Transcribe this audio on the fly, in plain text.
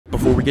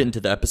we get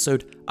into the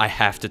episode, I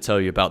have to tell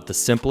you about the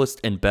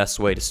simplest and best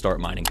way to start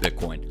mining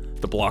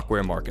Bitcoin, the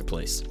Blockware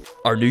Marketplace.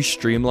 Our new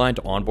streamlined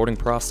onboarding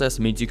process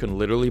means you can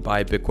literally buy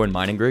a Bitcoin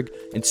mining rig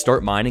and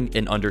start mining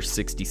in under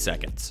 60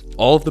 seconds.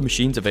 All of the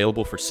machines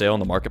available for sale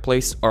on the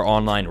marketplace are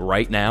online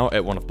right now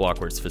at one of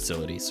Blockware's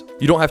facilities.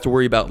 You don't have to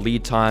worry about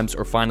lead times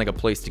or finding a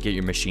place to get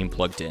your machine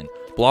plugged in.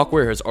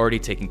 Blockware has already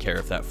taken care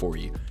of that for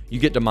you. You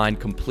get to mine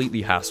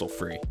completely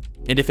hassle-free.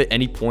 And if at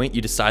any point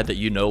you decide that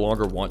you no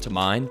longer want to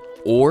mine,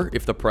 or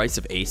if the price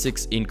of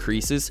ASICs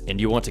increases and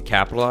you want to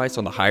capitalize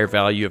on the higher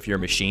value of your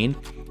machine,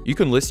 you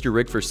can list your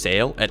rig for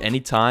sale at any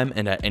time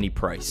and at any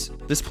price.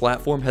 This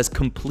platform has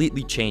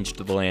completely changed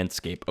the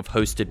landscape of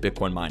hosted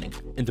Bitcoin mining.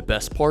 And the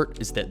best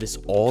part is that this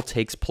all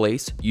takes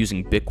place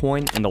using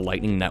Bitcoin and the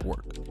Lightning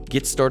Network.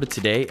 Get started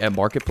today at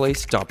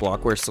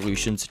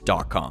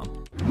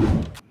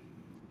marketplace.blockwaresolutions.com.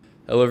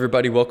 Hello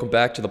everybody, welcome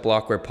back to the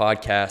Blockware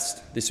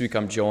Podcast. This week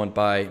I'm joined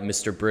by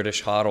Mr.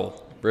 British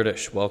HODL.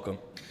 British, welcome.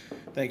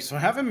 Thanks for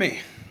having me.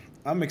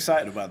 I'm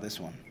excited about this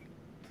one.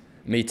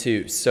 Me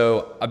too.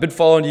 So I've been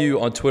following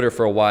you on Twitter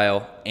for a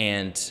while,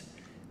 and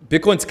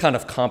Bitcoin's kind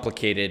of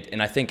complicated,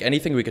 and I think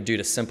anything we could do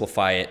to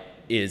simplify it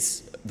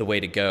is the way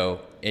to go.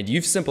 And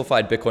you've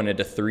simplified Bitcoin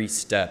into 3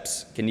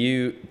 steps. Can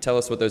you tell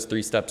us what those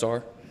 3 steps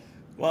are?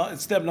 Well,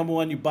 it's step number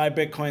 1, you buy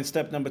Bitcoin.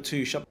 Step number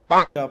 2, shut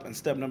up. And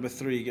step number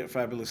 3, you get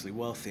fabulously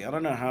wealthy. I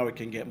don't know how it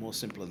can get more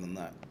simpler than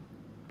that.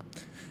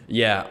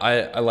 Yeah,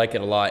 I like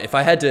it a lot. If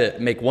I had to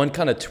make one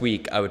kind of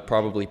tweak, I would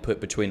probably put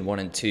between 1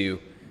 and 2,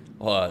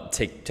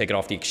 take it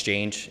off the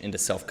exchange into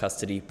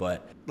self-custody,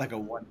 but... Like a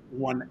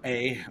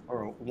 1A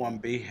or a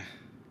 1B.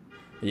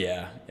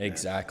 Yeah,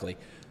 exactly.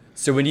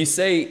 So when you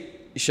say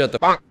shut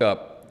the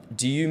up,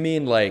 do you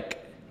mean like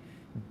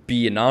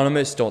be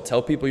anonymous, don't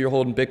tell people you're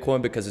holding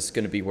Bitcoin because it's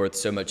going to be worth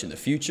so much in the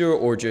future,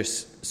 or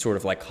just sort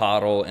of like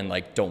hodl and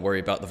like don't worry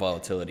about the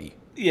volatility?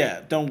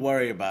 Yeah, don't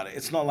worry about it.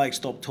 It's not like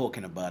stop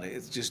talking about it.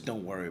 It's just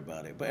don't worry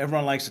about it. But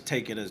everyone likes to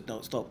take it as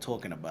don't stop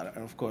talking about it.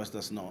 And of course,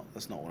 that's not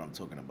what I'm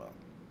talking about.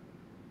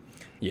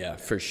 Yeah,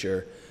 for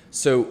sure.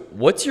 So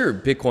what's your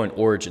Bitcoin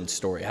origin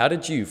story? How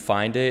did you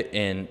find it?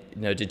 And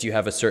did you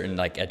have a certain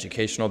like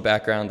educational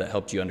background that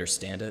helped you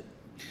understand it?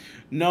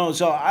 No,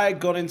 so I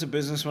got into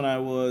business when I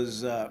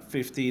was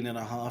 15 and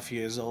a half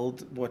years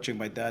old, watching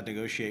my dad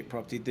negotiate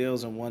property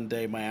deals. And one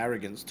day my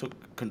arrogance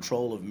took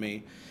control of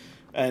me.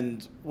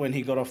 And when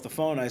he got off the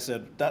phone, I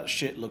said, that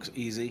shit looks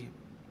easy.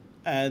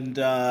 And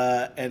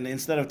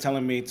instead of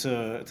telling me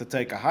to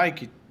take a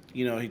hike,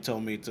 he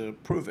told me to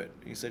prove it.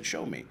 He said,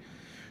 show me.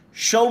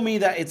 Show me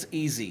that it's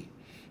easy.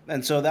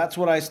 And so that's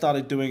what I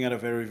started doing at a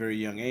very, very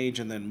young age,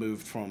 and then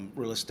moved from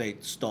real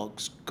estate,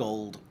 stocks,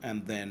 gold,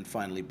 and then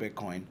finally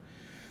Bitcoin.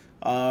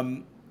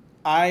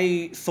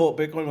 I thought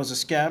Bitcoin was a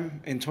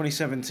scam. In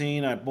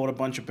 2017, I bought a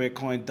bunch of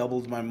Bitcoin,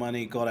 doubled my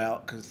money, got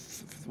out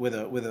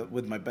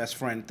with my best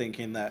friend,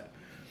 thinking that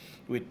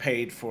we'd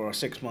paid for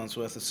 6 months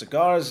worth of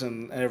cigars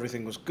and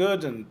everything was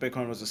good and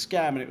Bitcoin was a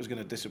scam and it was going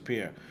to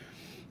disappear.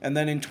 And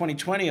then in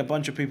 2020, a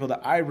bunch of people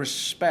that I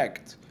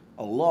respect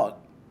a lot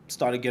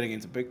started getting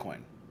into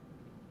Bitcoin.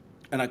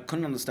 And I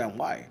couldn't understand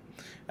why.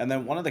 And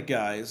then one of the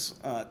guys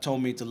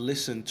told me to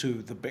listen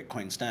to the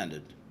Bitcoin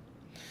Standard.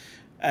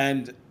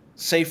 And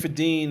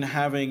Saifedean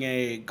having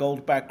a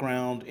gold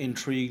background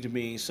intrigued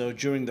me. So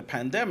during the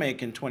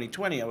pandemic in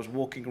 2020, I was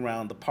walking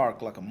around the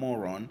park like a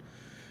moron,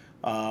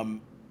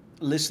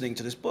 listening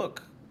to this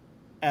book.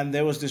 And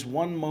there was this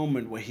one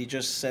moment where he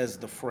just says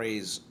the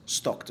phrase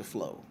stock to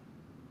flow.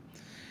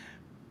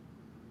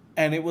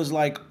 And it was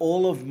like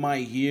all of my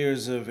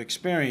years of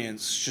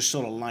experience just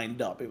sort of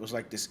lined up. It was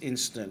like this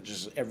instant,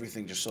 just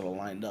everything just sort of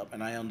lined up.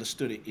 And I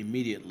understood it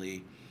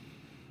immediately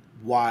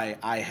why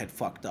I had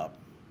fucked up.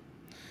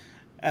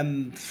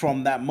 And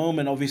from that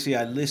moment, obviously,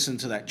 I listened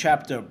to that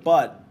chapter.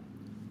 But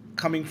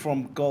coming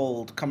from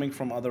gold, coming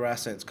from other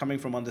assets, coming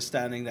from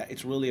understanding that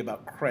it's really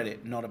about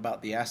credit, not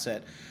about the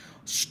asset,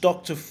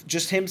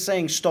 just him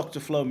saying stock to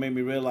flow made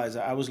me realize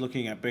that I was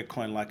looking at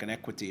Bitcoin like an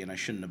equity, and I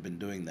shouldn't have been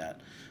doing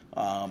that.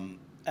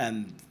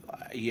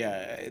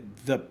 Yeah,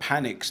 the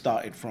panic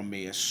started from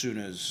me as soon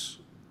as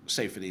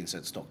Saifedean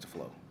said stock to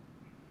flow.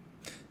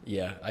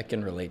 Yeah, I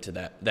can relate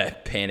to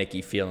that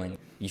panicky feeling.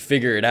 You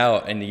figure it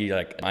out and you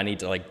like, I need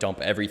to like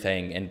dump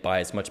everything and buy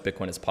as much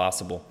Bitcoin as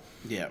possible.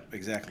 Yeah,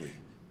 exactly.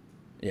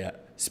 Yeah.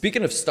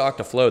 Speaking of stock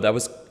to flow,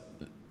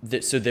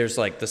 so there's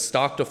like the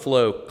stock to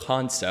flow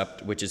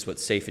concept, which is what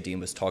Saifedean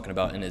was talking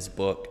about in his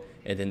book.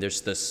 And then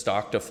there's the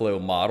stock to flow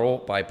model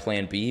by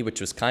Plan B, which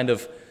was kind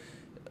of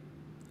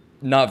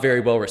not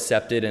very well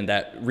received, and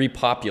that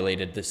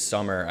repopulated this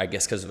summer, I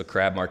guess, because of a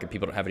crab market.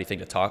 People don't have anything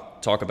to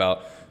talk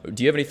about.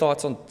 Do you have any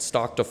thoughts on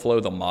stock to flow,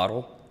 the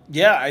model?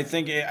 Yeah, I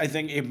think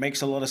it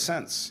makes a lot of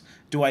sense.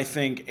 Do I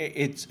think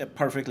it's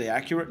perfectly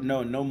accurate?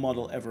 No, no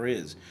model ever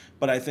is.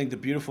 But I think the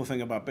beautiful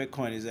thing about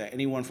Bitcoin is that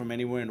anyone from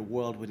anywhere in the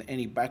world with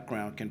any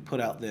background can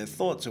put out their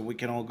thoughts, and we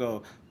can all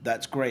go,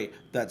 that's great,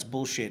 that's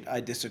bullshit,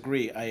 I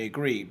disagree, I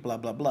agree, blah,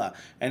 blah, blah.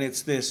 And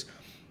it's this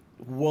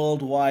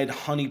worldwide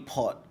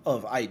honeypot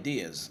of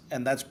ideas,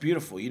 and that's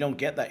beautiful. You don't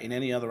get that in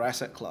any other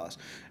asset class.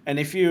 And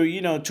if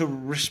you know, to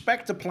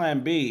respect to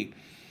Plan B,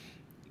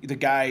 the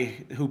guy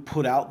who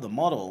put out the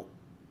model,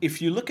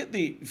 if you look at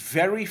the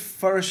very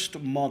first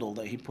model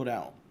that he put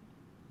out,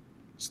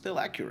 still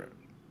accurate.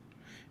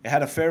 It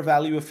had a fair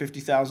value of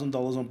 $50,000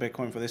 on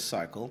Bitcoin for this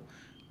cycle.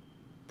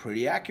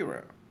 Pretty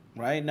accurate,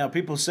 right? Now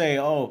people say,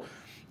 oh,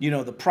 you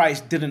know, the price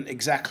didn't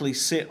exactly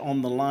sit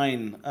on the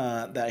line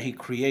that he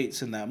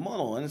creates in that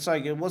model. And it's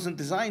like, it wasn't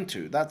designed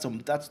to. That's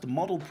the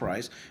model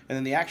price. And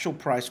then the actual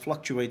price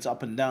fluctuates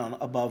up and down,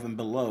 above and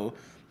below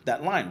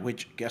that line,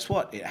 which, guess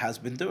what? It has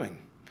been doing.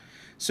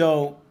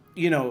 So,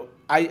 you know,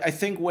 I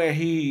think where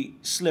he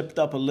slipped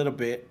up a little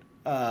bit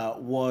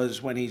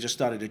was when he just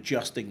started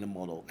adjusting the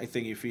model. I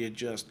think if he had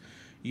just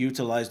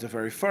utilized the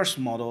very first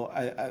model,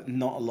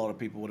 not a lot of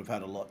people would have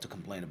had a lot to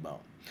complain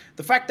about.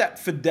 The fact that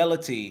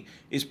Fidelity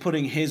is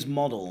putting his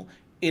model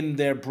in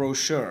their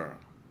brochure,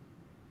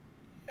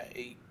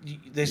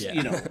 this,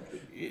 you know,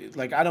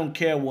 like, I don't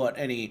care what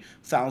any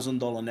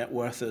 $1,000 net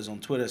worthers on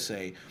Twitter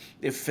say.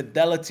 If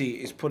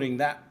Fidelity is putting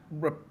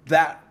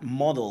that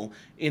model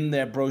in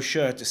their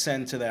brochure to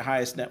send to their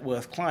highest net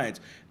worth clients,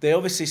 they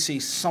obviously see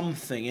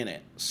something in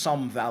it,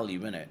 some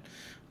value in it.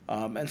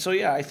 And so,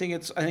 yeah, I think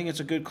it's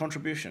a good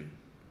contribution.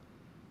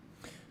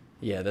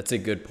 Yeah, that's a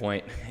good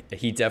point.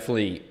 He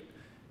definitely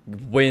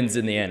wins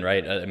in the end,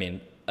 right? I mean,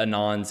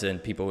 Anons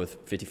and people with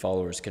 50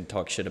 followers can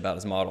talk shit about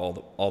his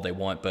model all they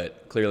want,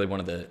 but clearly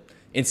one of the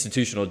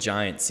institutional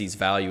giants sees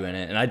value in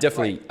it. And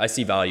I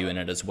see value in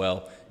it as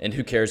well. And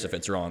who cares if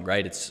it's wrong,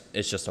 right? It's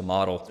just a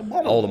model. It's a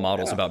model. All the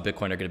models about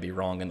Bitcoin are going to be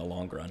wrong in the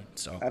long run.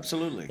 So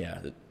absolutely. Yeah,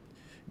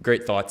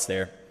 great thoughts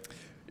there.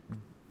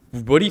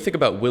 What do you think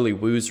about Willy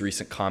Woo's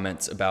recent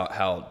comments about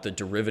how the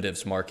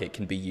derivatives market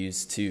can be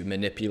used to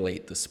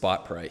manipulate the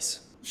spot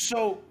price?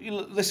 So,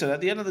 listen, at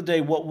the end of the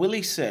day, what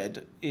Willy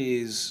said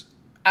is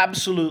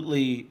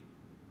absolutely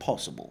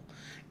possible.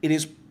 It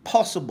is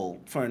possible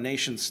for a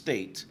nation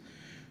state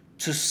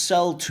to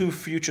sell 2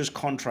 futures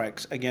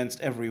contracts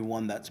against every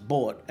one that's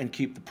bought and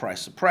keep the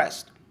price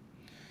suppressed.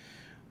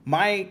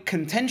 My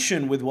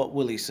contention with what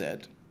Willy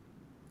said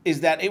is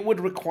that it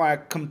would require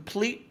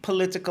complete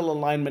political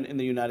alignment in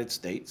the United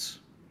States.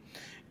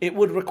 It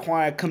would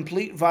require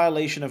complete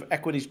violation of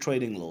equities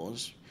trading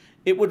laws.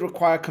 It would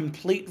require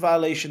complete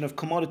violation of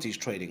commodities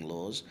trading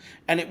laws.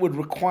 And it would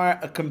require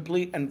a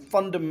complete and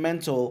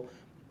fundamental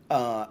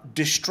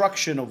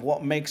destruction of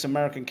what makes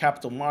American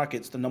capital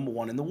markets the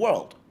 #1 in the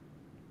world.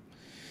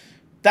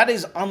 That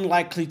is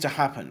unlikely to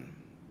happen.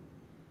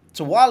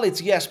 So while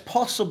it's, yes,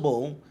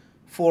 possible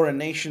for a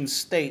nation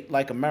state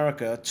like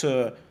America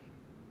to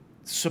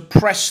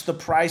suppress the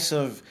price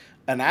of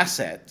an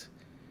asset,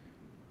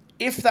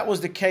 if that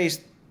was the case,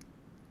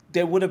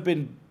 there would have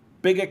been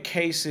bigger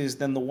cases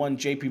than the one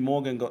JP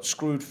Morgan got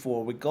screwed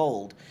for with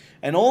gold.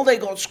 And all they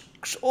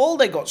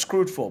got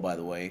screwed for, by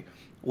the way,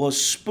 was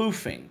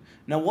spoofing.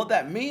 Now what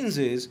that means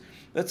is,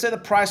 let's say the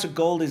price of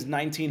gold is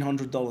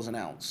 $1,900 an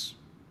ounce.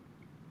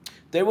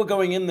 They were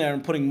going in there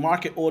and putting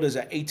market orders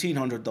at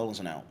 $1,800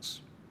 an ounce.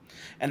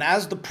 And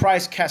as the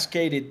price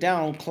cascaded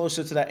down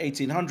closer to that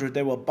 1,800,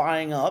 they were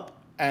buying up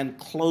and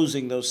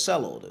closing those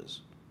sell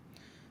orders.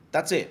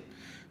 That's it.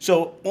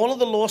 So all of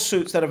the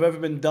lawsuits that have ever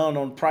been done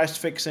on price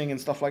fixing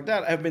and stuff like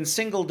that have been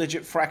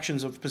single-digit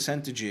fractions of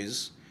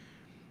percentages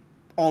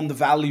on the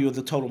value of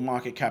the total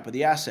market cap of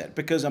the asset,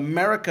 because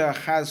America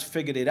has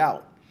figured it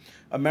out.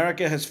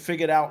 America has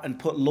figured out and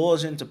put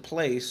laws into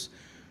place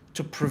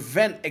to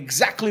prevent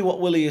exactly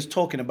what Willy is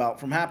talking about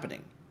from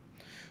happening.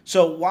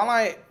 So while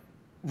I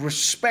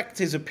respect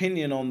his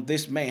opinion on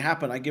this may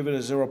happen, I give it a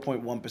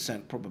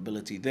 0.1%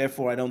 probability.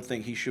 Therefore, I don't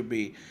think he should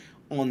be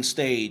on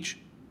stage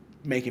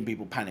making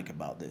people panic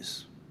about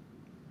this.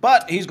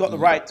 But he's got the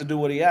right to do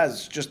what he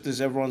has, just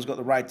as everyone's got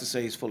the right to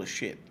say he's full of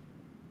shit.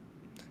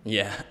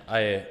 Yeah,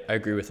 I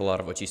agree with a lot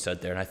of what you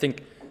said there. And I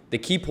think the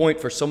key point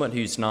for someone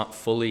who's not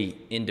fully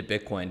into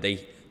Bitcoin,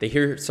 they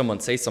hear someone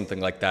say something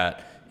like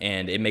that,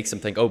 and it makes them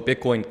think, oh,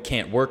 Bitcoin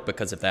can't work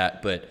because of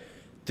that. But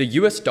the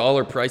US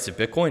dollar price of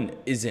Bitcoin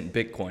isn't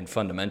Bitcoin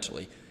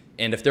fundamentally.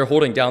 And if they're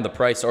holding down the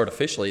price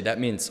artificially, that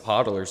means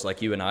hodlers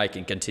like you and I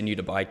can continue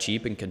to buy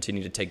cheap and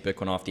continue to take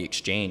Bitcoin off the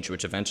exchange,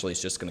 which eventually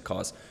is just going to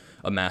cause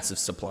a massive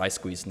supply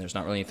squeeze, and there's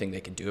not really anything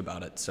they can do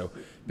about it. So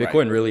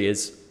Bitcoin really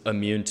is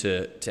immune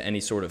to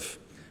any sort of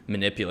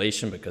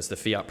manipulation, because the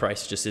fiat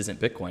price just isn't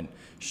Bitcoin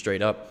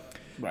straight up.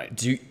 Right.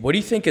 What do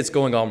you think is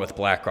going on with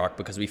BlackRock?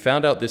 Because we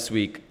found out this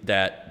week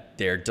that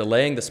they're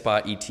delaying the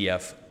spot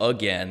ETF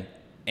again.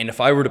 And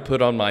if I were to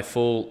put on my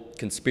full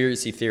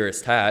conspiracy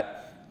theorist hat,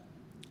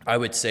 I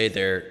would say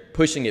they're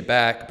pushing it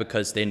back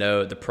because they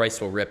know the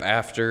price will rip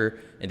after,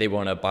 and they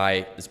want to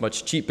buy as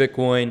much cheap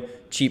Bitcoin,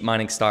 cheap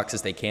mining stocks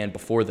as they can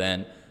before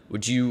then.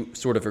 Would you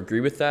sort of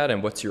agree with that?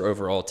 And what's your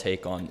overall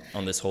take on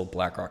this whole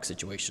BlackRock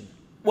situation?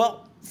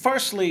 Well,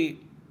 firstly,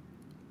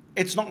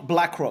 it's not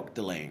BlackRock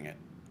delaying it.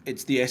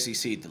 It's the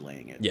SEC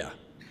delaying it. Yeah.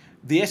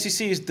 The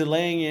SEC is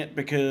delaying it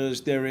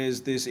because there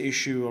is this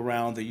issue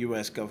around the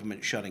US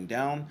government shutting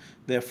down.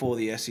 Therefore,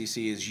 the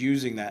SEC is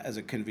using that as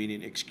a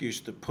convenient excuse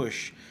to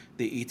push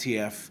the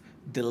ETF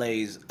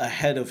delays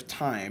ahead of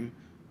time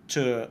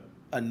to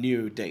a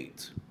new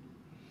date.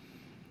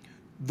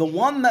 The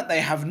one that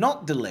they have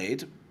not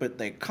delayed, but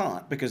they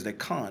can't, because they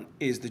can't,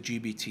 is the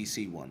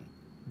GBTC one.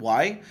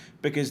 Why?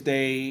 Because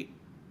they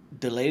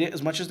delayed it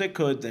as much as they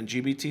could, then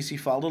GBTC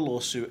filed a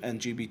lawsuit, and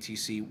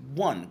GBTC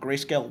won.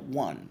 Grayscale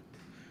won.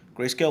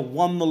 Grayscale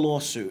won the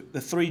lawsuit.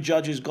 The 3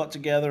 judges got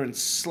together and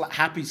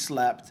happy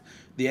slapped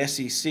the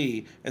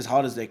SEC as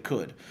hard as they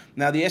could.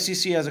 Now, the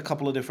SEC has a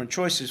couple of different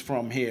choices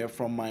from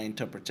my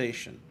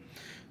interpretation.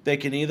 They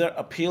can either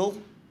appeal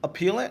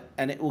it,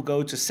 and it will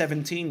go to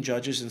 17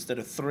 judges instead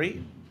of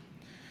 3.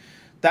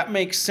 That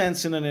makes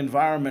sense in an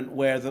environment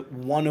where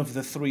one of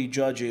the 3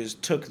 judges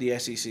took the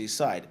SEC's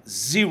side.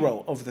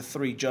 0 of the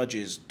 3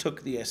 judges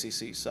took the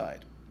SEC's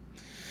side.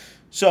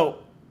 So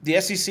the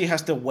SEC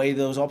has to weigh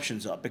those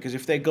options up, because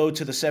if they go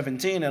to the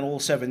 17 and all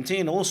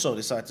 17 also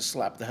decide to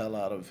slap the hell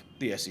out of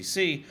the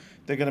SEC,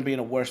 they're going to be in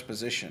a worse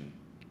position.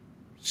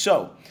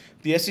 So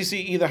the SEC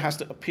either has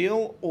to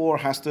appeal or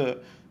has to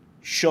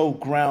show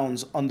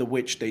grounds under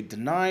which they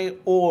deny,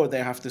 or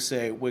they have to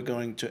say, we're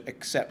going to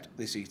accept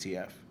this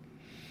ETF.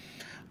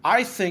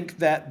 I think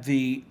that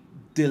the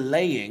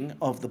delaying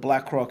of the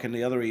BlackRock and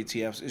the other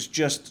ETFs is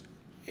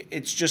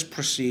just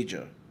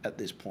procedure at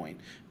this point,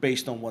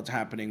 based on what's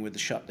happening with the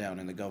shutdown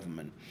in the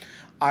government.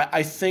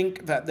 I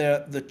think that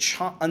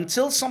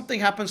until something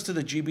happens to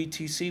the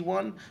GBTC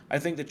one, I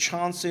think the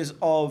chances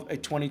of a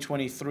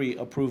 2023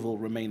 approval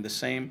remain the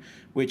same,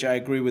 which I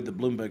agree with the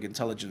Bloomberg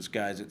intelligence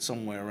guys. It's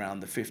somewhere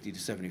around the 50 to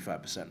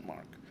 75%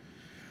 mark.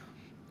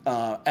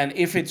 And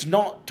if it's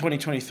not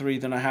 2023,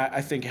 then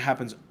I think it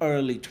happens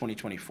early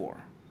 2024,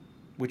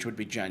 which would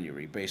be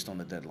January, based on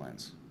the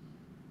deadlines.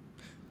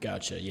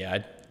 Gotcha.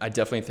 Yeah, I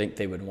definitely think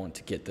they would want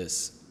to get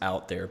this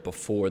out there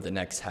before the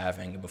next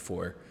halving,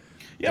 before.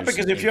 Yeah,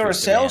 because if you're a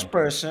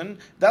salesperson,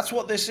 that's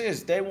what this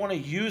is. They want to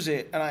use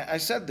it, and I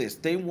said this,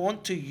 they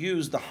want to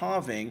use the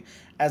halving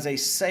as a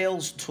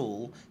sales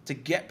tool to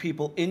get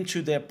people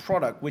into their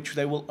product, which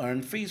they will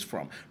earn fees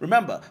from.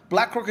 Remember,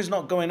 BlackRock is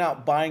not going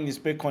out buying this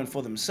Bitcoin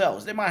for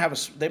themselves. They might have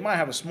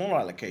a smaller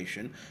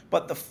allocation,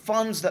 but the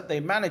funds that they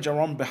manage are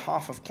on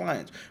behalf of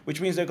clients,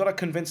 which means they've got to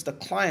convince the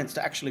clients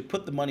to actually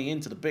put the money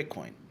into the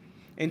Bitcoin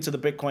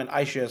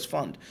iShares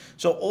fund.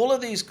 So all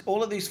of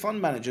these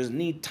fund managers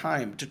need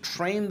time to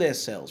train their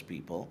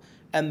salespeople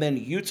and then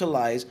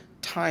utilize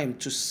time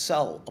to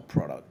sell a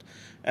product.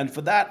 And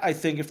for that, I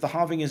think if the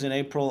halving is in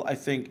April, I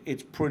think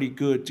it's pretty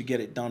good to get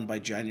it done by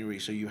January,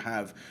 so you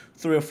have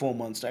 3 or 4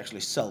 months to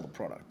actually sell the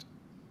product.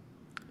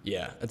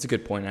 Yeah, that's a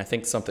good point. And I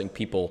think something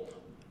people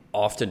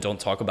often don't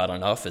talk about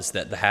enough is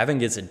that the halving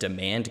is a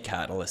demand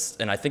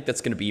catalyst. And I think that's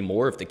going to be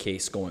more of the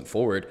case going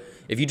forward.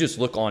 If you just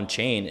look on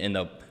chain in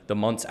the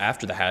months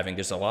after the halving,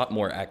 there's a lot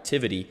more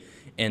activity.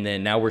 And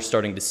then now we're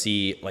starting to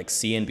see, like,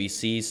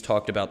 CNBC's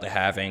talked about the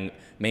halving,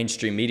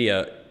 mainstream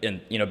media, and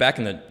back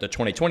in the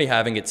 2020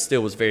 halving, it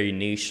still was very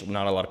niche.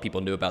 Not a lot of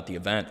people knew about the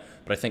event.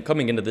 But I think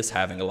coming into this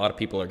halving, a lot of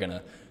people are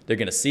they're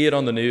gonna see it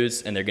on the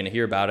news, and they're gonna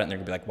hear about it, and they're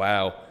gonna be like,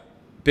 wow,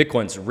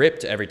 Bitcoin's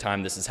ripped every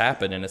time this has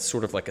happened. And it's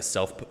sort of like a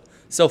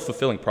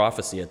self-fulfilling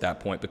prophecy at that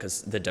point,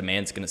 because the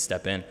demand's going to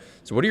step in.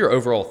 So what are your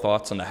overall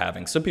thoughts on the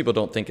halving? Some people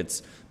don't think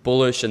it's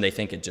bullish, and they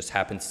think it just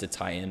happens to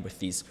tie in with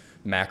these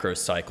macro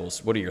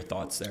cycles. What are your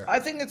thoughts there? I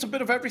think it's a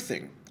bit of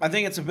everything. I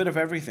think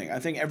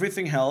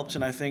everything helps,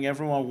 and I think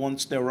everyone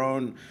wants their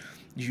own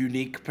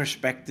unique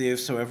perspective,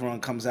 so everyone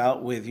comes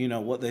out with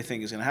what they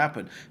think is going to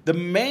happen. The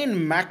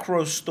main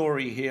macro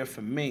story here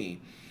for me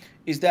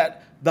is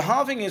that the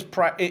halving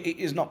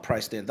is not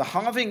priced in. The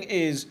halving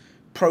is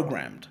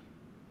programmed.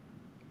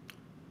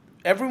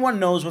 Everyone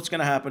knows what's going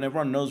to happen.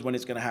 Everyone knows when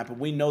it's going to happen.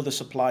 We know the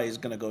supply is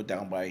going to go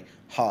down by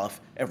half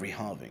every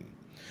halving.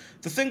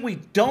 The thing we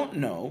don't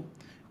know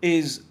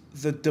is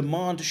the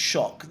demand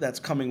shock that's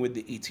coming with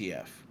the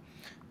ETF.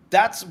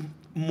 That's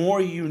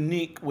more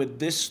unique with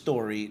this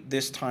story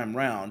this time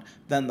round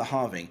than the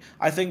halving.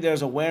 I think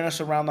there's awareness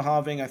around the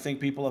halving. I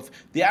think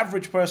the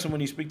average person,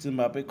 when you speak to them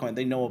about Bitcoin,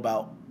 they know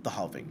about the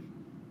halving,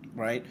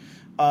 right?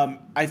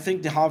 I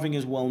think the halving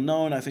is well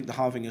known. I think the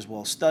halving is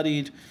well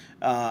studied.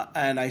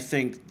 And I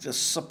think the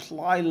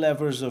supply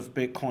levers of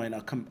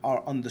Bitcoin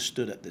are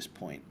understood at this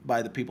point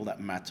by the people that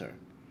matter.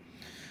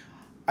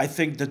 I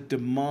think the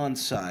demand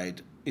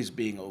side is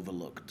being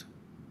overlooked.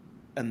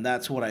 And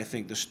that's what I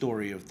think the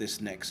story of this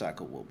next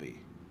cycle will be.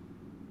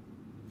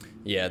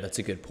 Yeah, that's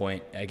a good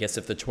point. I guess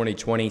if the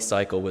 2020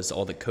 cycle was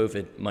all the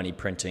COVID money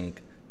printing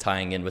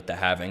tying in with the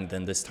halving,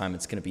 then this time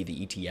it's going to be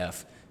the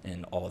ETF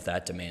and all of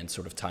that demand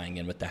sort of tying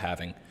in with the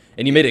halving.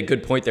 And you made a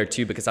good point there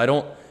too, because I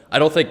don't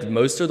think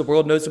most of the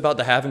world knows about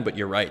the halving, but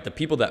you're right. The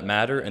people that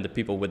matter and the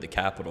people with the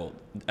capital,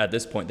 at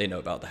this point, they know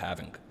about the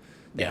halving.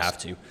 They have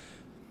to.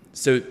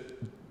 So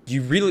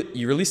you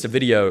released a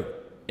video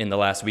in the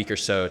last week or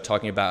so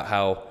talking about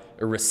how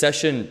a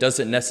recession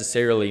doesn't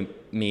necessarily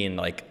mean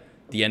like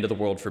the end of the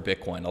world for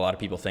Bitcoin. A lot of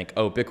people think,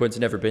 oh, Bitcoin's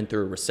never been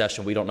through a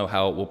recession. We don't know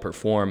how it will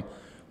perform.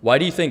 Why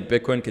do you think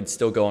Bitcoin can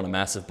still go on a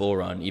massive bull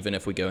run, even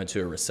if we go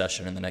into a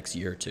recession in the next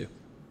year or two?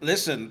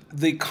 Listen,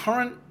 the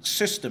current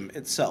system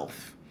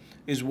itself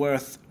is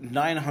worth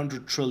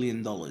 $900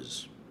 trillion.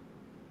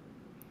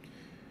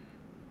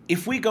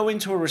 If we go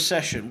into a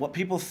recession, what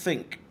people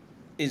think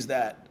is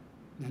that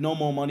no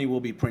more money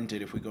will be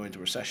printed if we go into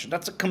a recession.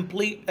 That's a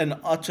complete and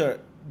utter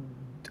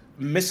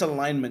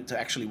misalignment to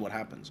actually what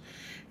happens.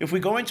 If we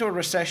go into a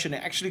recession,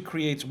 it actually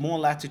creates more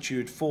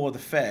latitude for the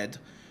Fed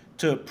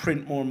to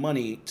print more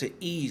money to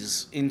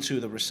ease into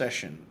the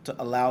recession, to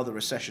allow the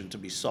recession to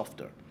be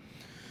softer.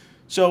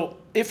 So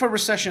if a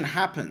recession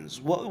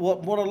happens, what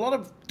a lot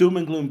of doom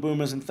and gloom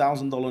boomers and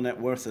 $1,000 net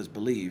worthers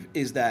believe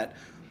is that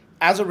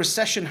as a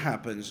recession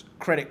happens,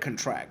 credit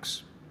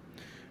contracts.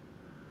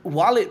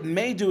 While it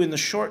may do in the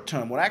short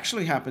term, what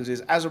actually happens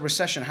is as a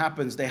recession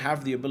happens, they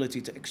have the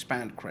ability to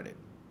expand credit.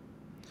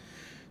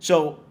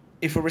 So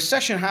if a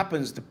recession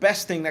happens, the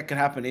best thing that can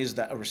happen is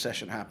that a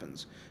recession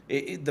happens.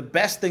 The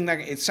best thing that,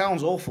 it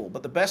sounds awful,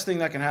 but the best thing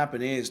that can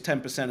happen is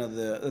 10%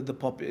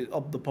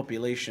 of the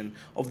population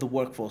of the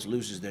workforce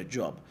loses their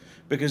job,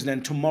 because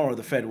then tomorrow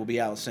the Fed will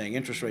be out saying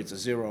interest rates are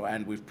zero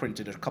and we've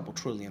printed a couple $1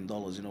 trillion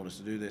in order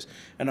to do this.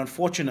 And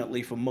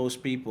unfortunately for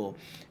most people,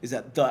 is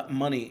that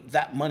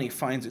money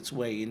finds its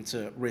way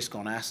into risk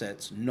on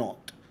assets,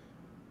 not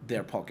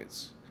their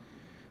pockets.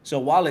 So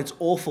while it's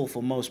awful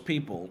for most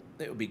people,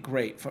 it would be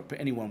great for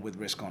anyone with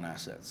risk on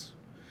assets.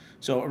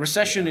 So a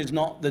recession is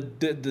not the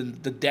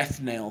death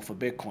nail for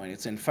Bitcoin.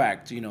 It's in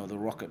fact, the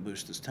rocket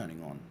boosters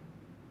turning on.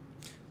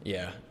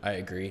 Yeah, I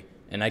agree.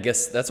 And I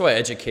guess that's why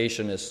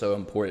education is so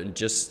important,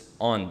 just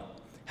on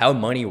how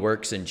money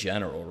works in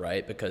general,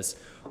 right? Because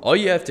all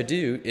you have to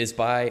do is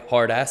buy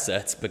hard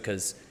assets,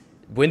 because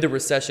when the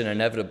recession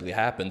inevitably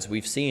happens,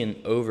 we've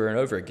seen over and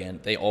over again,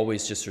 they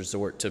always just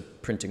resort to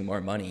printing more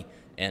money,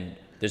 and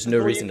there's no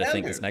reason to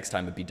think this next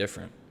time would be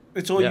different.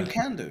 It's all you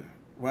can do,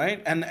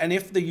 right? And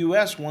if the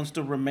U.S. wants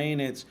to remain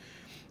its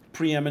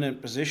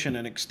preeminent position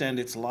and extend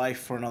its life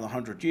for another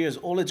 100 years,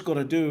 all it's got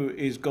to do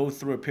is go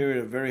through a period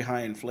of very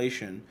high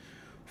inflation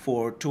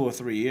for 2 or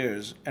 3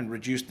 years and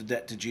reduce the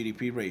debt to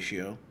GDP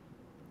ratio,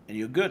 and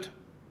you're good.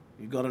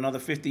 You've got another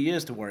 50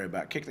 years to worry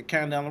about. Kick the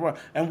can down the road.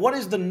 And what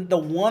is the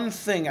one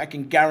thing I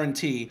can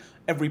guarantee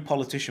every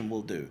politician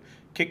will do?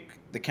 Kick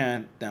the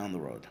can down the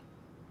road.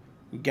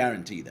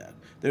 Guarantee that.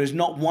 There is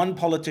not one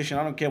politician,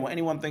 I don't care what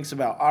anyone thinks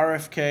about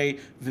RFK,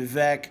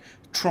 Vivek,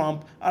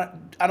 Trump, I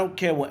don't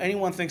care what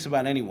anyone thinks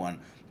about anyone,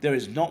 there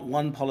is not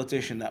one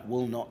politician that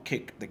will not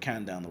kick the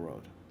can down the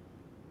road.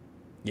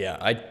 Yeah,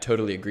 I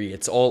totally agree.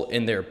 It's all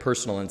in their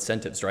personal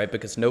incentives, right?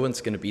 Because no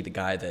one's going to be the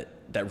guy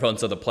that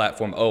runs on the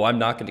platform, oh, I'm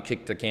not going to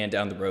kick the can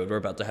down the road. We're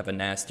about to have a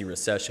nasty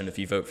recession if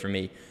you vote for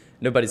me.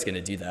 Nobody's going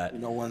to do that.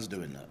 No one's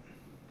doing that.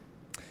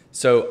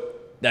 So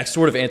that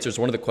sort of answers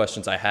one of the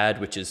questions I had,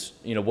 which is,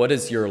 what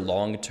is your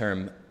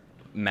long-term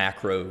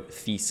macro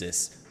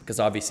thesis? Because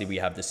obviously we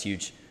have this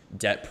huge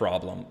debt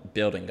problem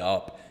building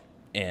up,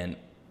 and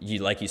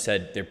like you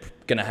said, they're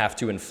going to have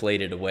to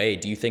inflate it away.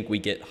 Do you think we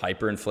get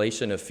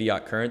hyperinflation of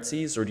fiat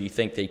currencies, or do you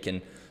think they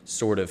can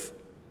sort of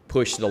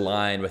push the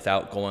line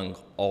without going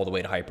all the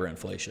way to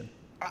hyperinflation?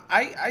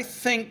 I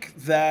think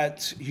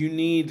that you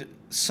need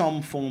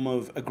some form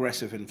of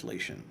aggressive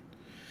inflation.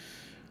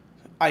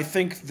 I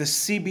think the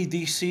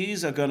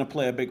CBDCs are going to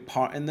play a big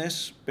part in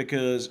this,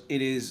 because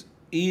it is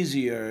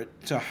easier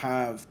to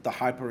have the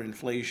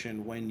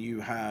hyperinflation when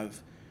you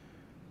have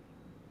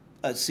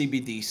a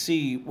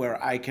CBDC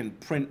where I can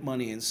print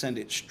money and send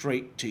it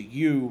straight to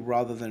you,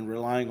 rather than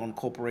relying on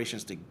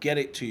corporations to get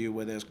it to you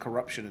where there's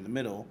corruption in the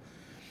middle.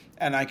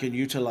 And I can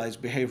utilize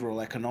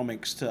behavioral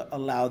economics to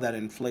allow that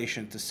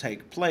inflation to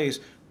take place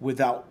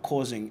without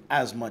causing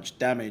as much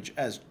damage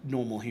as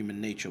normal human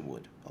nature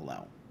would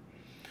allow.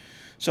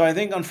 So I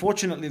think,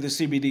 unfortunately, the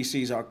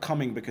CBDCs are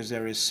coming because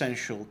they're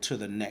essential to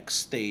the next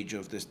stage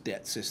of this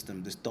debt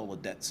system, this dollar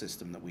debt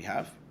system that we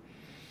have.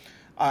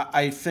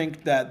 I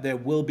think that there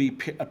will be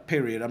a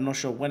period, I'm not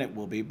sure when it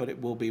will be, but it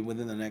will be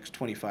within the next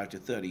 25 to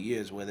 30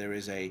 years where there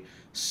is a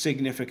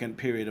significant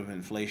period of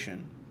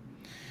inflation.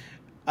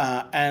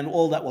 And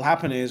all that will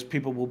happen is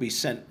people will be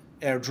sent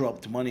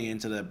airdropped money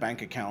into their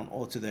bank account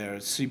or to their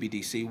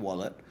CBDC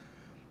wallet,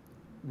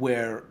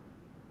 where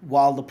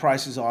while the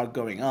prices are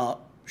going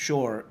up,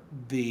 sure,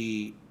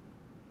 the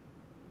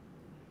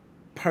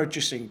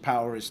purchasing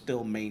power is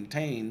still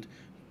maintained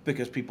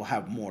because people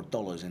have more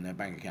dollars in their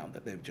bank account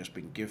that they've just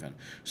been given.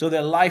 So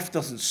their life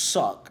doesn't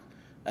suck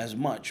as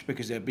much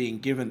because they're being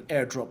given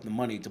airdrop the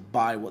money to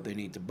buy what they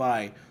need to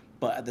buy,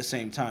 but at the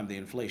same time, the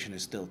inflation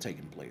is still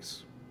taking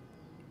place.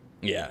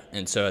 Yeah,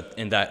 and so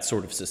in that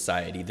sort of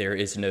society, there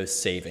is no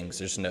savings.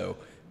 There's no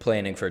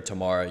planning for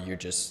tomorrow. You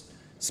just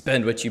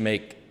spend what you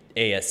make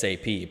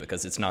ASAP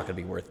because it's not going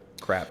to be worth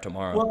crap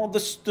tomorrow. Well, the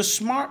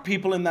smart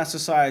people in that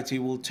society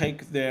will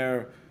take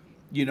their,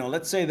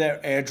 let's say they're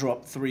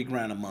airdrop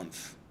 $3,000 a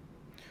month.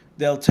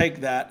 They'll take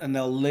that and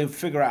they'll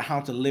figure out how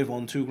to live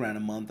on $2,000 a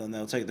month, and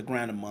they'll take the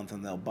 $1,000 a month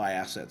and they'll buy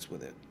assets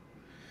with it.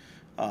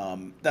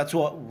 That's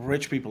what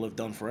rich people have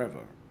done forever,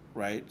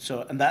 right?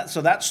 So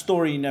that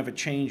story never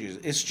changes.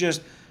 It's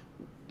just,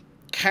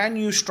 can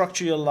you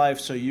structure your life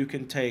so you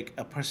can take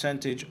a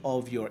percentage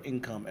of your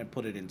income and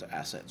put it into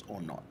assets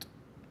or not?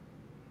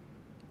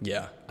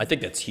 Yeah, I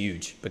think that's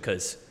huge,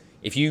 because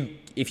if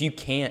you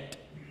can't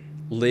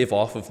live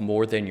off of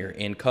more than your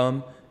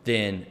income,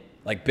 then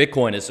like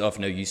Bitcoin is of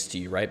no use to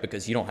you, right?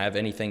 Because you don't have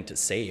anything to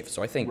save.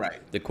 So I think Right.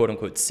 the quote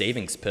unquote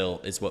savings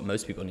pill is what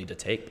most people need to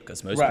take,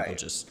 because most people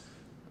just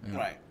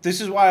Right.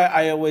 This is why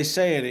I always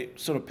say it. It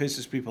sort of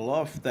pisses people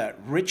off that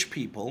rich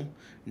people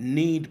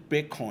need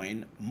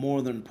Bitcoin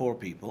more than poor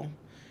people,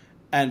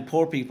 and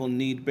poor people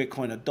need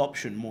Bitcoin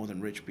adoption more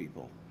than rich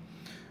people.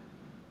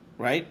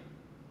 Right?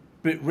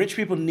 But rich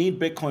people need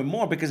Bitcoin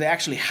more because they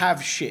actually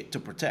have shit to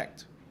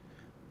protect.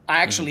 I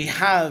actually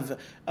have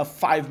a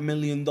 $5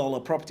 million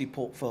property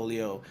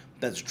portfolio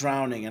that's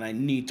drowning and I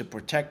need to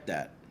protect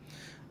that.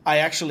 I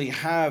actually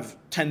have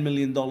 $10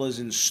 million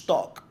in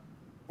stock,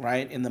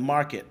 right, in the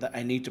market that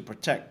I need to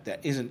protect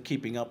that isn't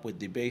keeping up with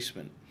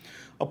debasement.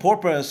 A poor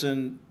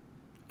person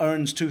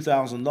earns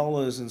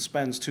 $2,000 and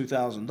spends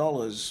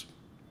 $2,000.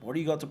 What do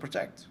you got to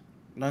protect?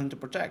 Nothing to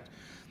protect.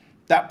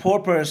 That poor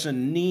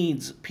person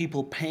needs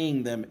people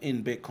paying them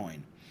in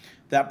Bitcoin.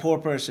 That poor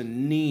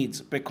person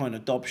needs Bitcoin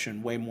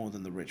adoption way more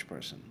than the rich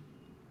person.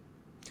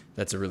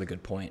 That's a really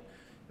good point.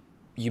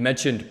 You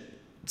mentioned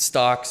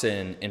stocks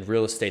and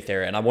real estate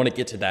there, and I want to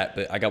get to that,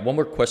 but I got one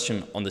more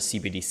question on the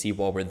CBDC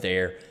while we're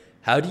there.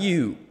 How do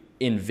you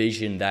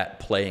envision that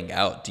playing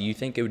out? Do you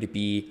think it would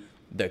be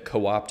the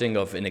co-opting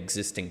of an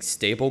existing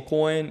stable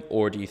coin,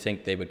 or do you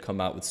think they would come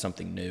out with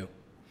something new?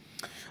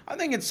 I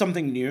think it's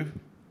something new.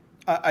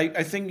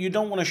 I think you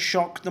don't want to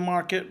shock the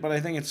market, but I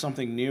think it's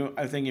something new.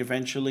 I think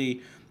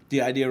eventually the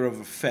idea of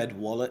a Fed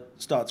wallet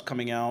starts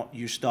coming out.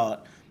 You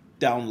start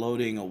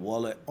downloading a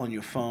wallet on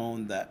your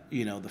phone that,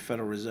 you know, the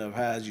Federal Reserve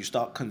has. You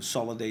start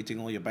consolidating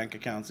all your bank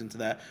accounts into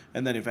that,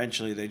 and then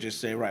eventually they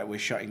just say, right, we're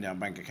shutting down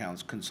bank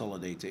accounts,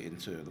 consolidate it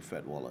into the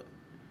Fed wallet.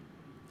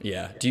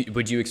 Yeah.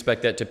 Would you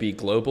expect that to be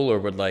global, or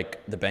would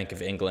like the Bank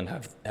of England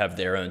have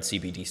their own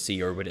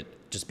CBDC, or would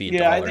it just be a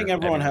dollar? Yeah, I think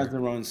everyone has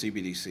their own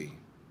CBDC.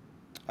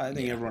 I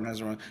think everyone has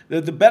their own.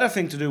 The better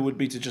thing to do would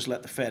be to just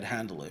let the Fed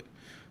handle it.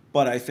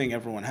 But I think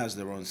everyone has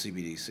their own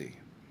CBDC.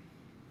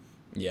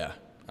 Yeah,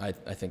 I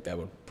think that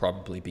would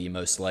probably be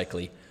most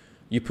likely.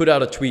 You put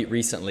out a tweet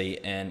recently,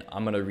 and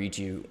I'm going to read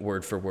you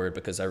word for word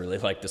because I really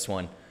like this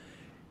one.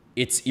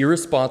 It's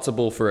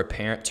irresponsible for a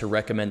parent to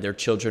recommend their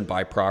children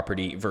buy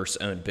property versus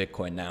own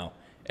Bitcoin now.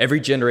 Every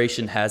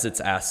generation has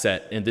its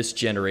asset, and this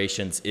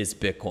generation's is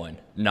Bitcoin,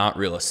 not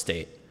real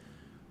estate.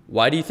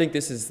 Why do you think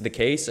this is the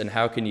case, and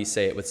how can you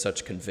say it with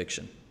such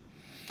conviction?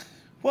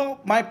 Well,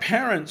 my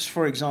parents,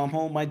 for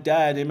example, my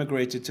dad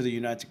immigrated to the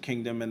United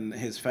Kingdom and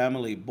his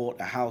family bought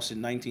a house in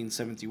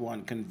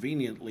 1971,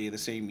 conveniently the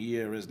same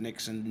year as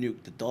Nixon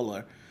nuked the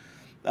dollar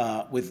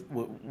with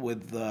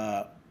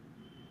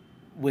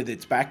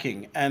its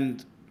backing.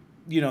 And,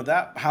 you know,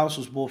 that house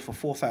was bought for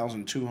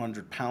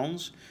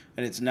 £4,200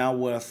 and it's now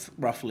worth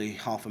roughly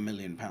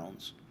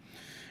 £500,000.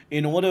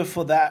 In order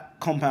for that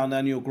compound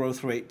annual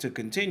growth rate to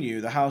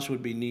continue, the house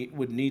would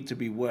need to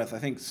be worth, I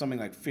think, something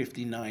like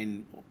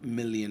 £59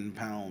 million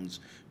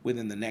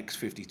within the next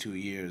 52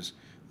 years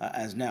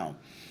as now.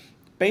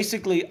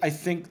 Basically, I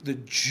think the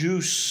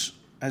juice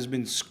has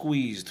been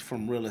squeezed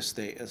from real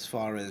estate as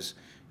far as,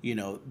 you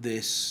know,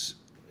 this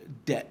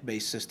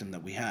debt-based system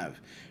that we have.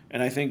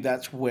 And I think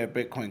that's where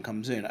Bitcoin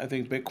comes in. I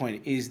think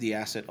Bitcoin is the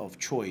asset of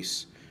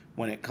choice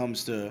when it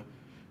comes to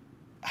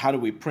how do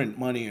we print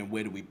money and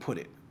where do we put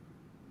it.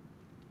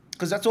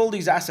 Because that's all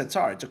these assets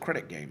are. It's a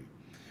credit game,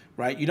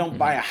 right? You don't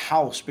buy a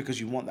house because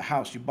you want the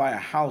house. You buy a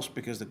house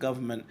because the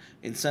government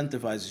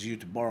incentivizes you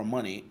to borrow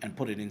money and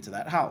put it into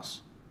that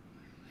house.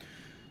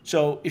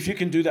 So if you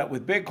can do that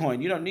with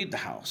Bitcoin, you don't need the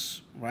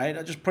house, right?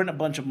 I just print a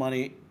bunch of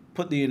money,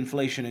 put the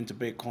inflation into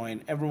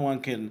Bitcoin.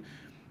 Everyone can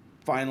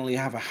finally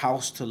have a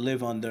house to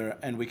live under,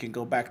 and we can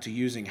go back to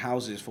using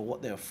houses for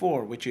what they're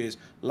for, which is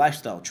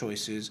lifestyle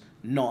choices,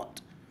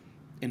 not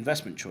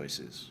investment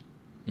choices.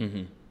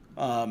 Mm-hmm.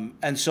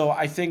 And so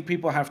I think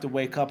people have to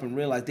wake up and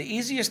realize the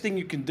easiest thing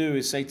you can do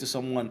is say to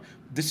someone,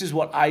 this is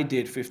what I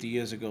did 50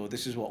 years ago.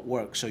 This is what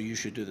works, so you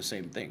should do the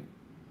same thing.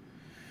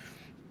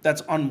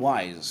 That's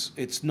unwise.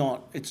 It's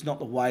not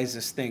the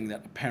wisest thing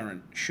that a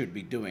parent should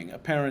be doing. A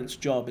parent's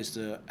job is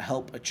to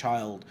help a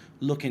child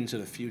look into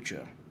the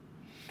future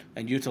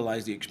and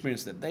utilize the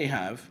experience that they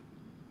have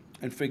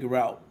and figure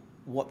out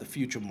what the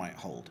future might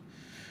hold.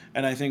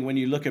 And I think when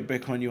you look at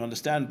Bitcoin, you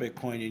understand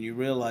Bitcoin, and you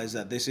realize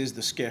that this is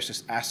the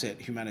scarcest asset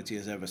humanity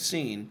has ever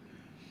seen.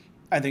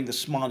 I think the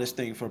smartest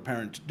thing for a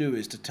parent to do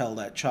is to tell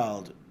that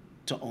child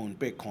to own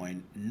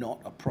Bitcoin,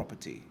 not a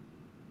property.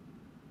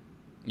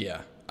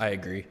 Yeah, I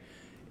agree.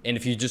 And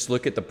if you just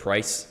look at the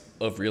price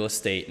of real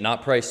estate,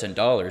 not priced in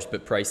dollars,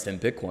 but priced in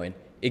Bitcoin,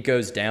 it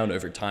goes down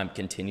over time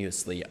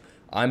continuously.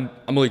 I'm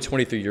only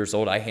 23 years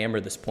old. I hammer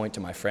this point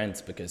to my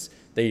friends because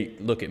they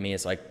look at me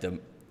as like the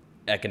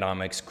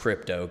economics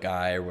crypto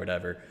guy or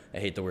whatever. I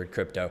hate the word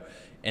crypto.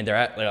 And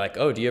they're like,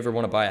 oh, do you ever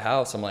want to buy a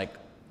house? I'm like,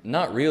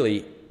 not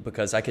really,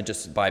 because I could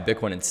just buy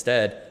Bitcoin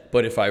instead.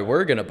 But if I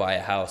were going to buy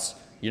a house,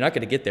 you're not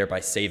going to get there by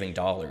saving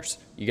dollars.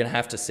 You're going to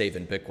have to save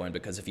in Bitcoin,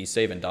 because if you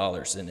save in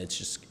dollars, then it's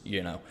just,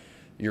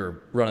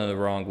 you're running the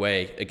wrong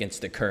way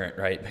against the current,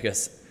 right?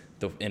 Because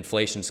the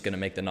inflation's going to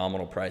make the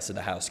nominal price of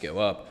the house go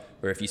up.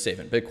 Where if you save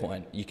in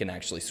Bitcoin, you can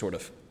actually sort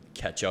of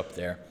catch up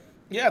there.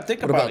 Yeah,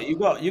 think about it. You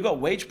got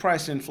wage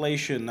price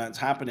inflation that's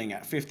happening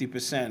at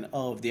 50%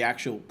 of the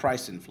actual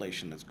price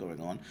inflation that's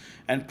going on,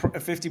 and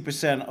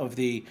 50% of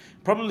the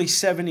probably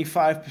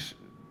 75.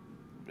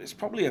 It's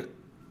probably a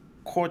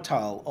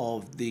quartile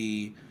of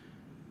the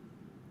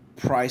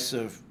price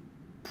of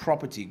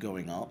property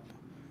going up.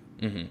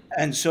 Mm-hmm.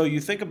 And so you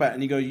think about it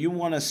and you go, you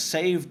want to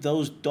save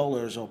those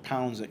dollars or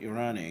pounds that you're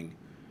earning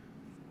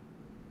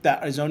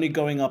that is only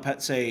going up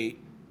at, say,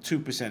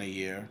 2% a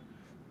year,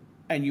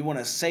 and you want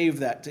to save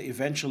that to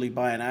eventually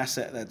buy an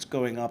asset that's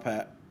going up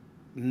at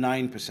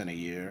 9% a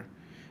year.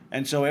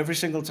 And so every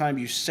single time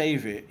you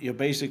save it, you're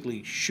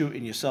basically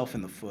shooting yourself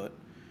in the foot,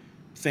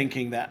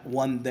 thinking that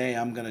one day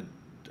I'm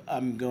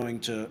going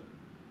to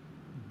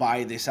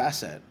buy this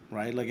asset,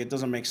 right? Like, it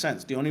doesn't make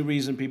sense. The only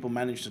reason people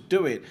manage to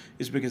do it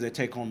is because they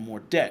take on more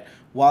debt.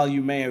 While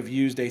you may have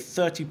used a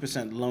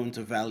 30% loan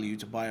to value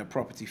to buy a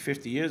property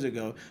 50 years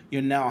ago,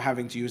 you're now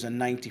having to use a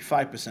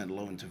 95%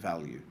 loan to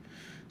value.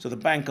 So the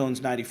bank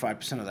owns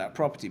 95% of that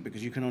property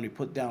because you can only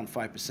put down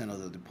 5%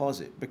 of the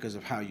deposit because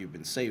of how you've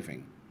been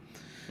saving.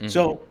 Mm-hmm.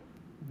 So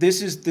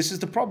this is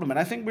the problem. And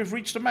I think we've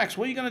reached the max.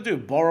 What are you going to do?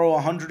 Borrow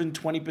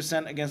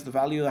 120% against the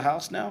value of the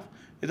house now?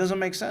 It doesn't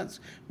make sense.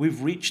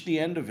 We've reached the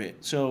end of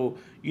it. So,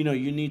 you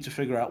need to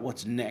figure out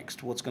what's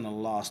next, what's going to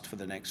last for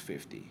the next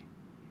 50.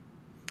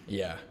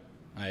 Yeah,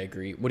 I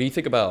agree. What do you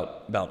think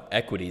about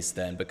equities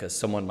then? Because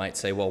someone might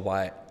say, well,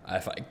 why,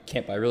 if I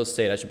can't buy real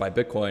estate, I should buy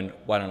Bitcoin.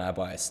 Why don't I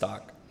buy a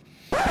stock?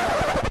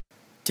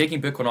 Taking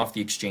Bitcoin off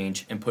the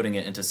exchange and putting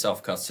it into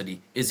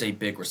self-custody is a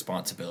big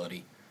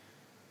responsibility.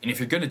 And if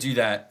you're going to do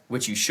that,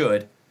 which you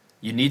should,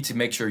 you need to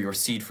make sure your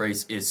seed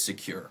phrase is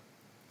secure.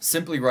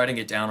 Simply writing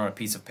it down on a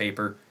piece of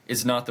paper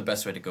is not the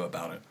best way to go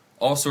about it.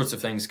 All sorts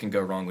of things can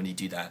go wrong when you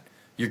do that.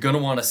 You're going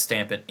to want to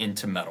stamp it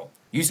into metal.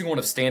 Using one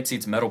of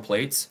Stampseed's metal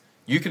plates,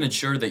 you can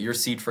ensure that your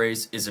seed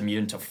phrase is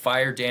immune to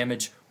fire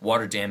damage,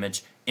 water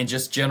damage, and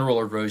just general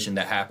erosion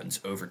that happens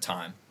over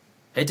time.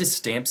 Head to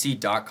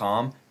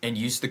Stampseed.com and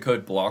use the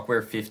code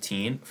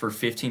Blockware15 for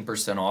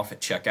 15% off at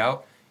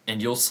checkout,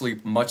 and you'll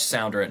sleep much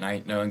sounder at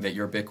night knowing that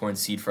your Bitcoin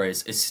seed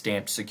phrase is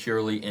stamped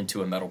securely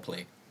into a metal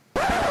plate.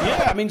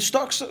 Yeah, I mean,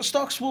 stocks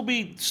will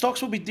be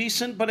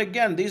decent, but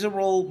again, these are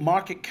all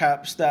market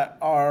caps that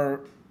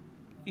are,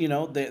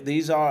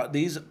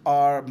 these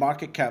are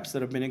market caps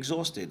that have been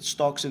exhausted.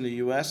 Stocks in the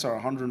U.S. are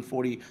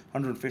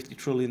 150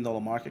 trillion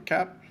dollar market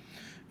cap,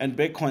 and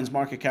Bitcoin's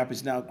market cap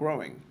is now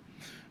growing.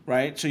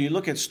 Right, so you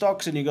look at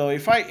stocks and you go,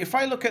 if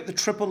I look at the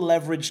triple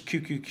leveraged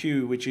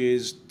QQQ, which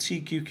is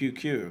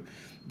TQQQ,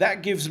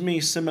 that gives me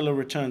similar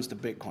returns to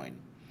Bitcoin.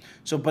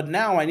 So, but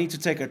now I need to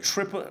take a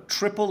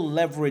triple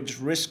leverage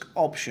risk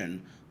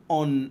option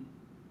on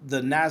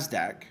the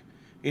NASDAQ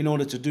in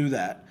order to do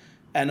that,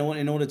 and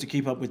in order to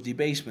keep up with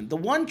debasement. The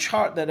one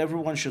chart that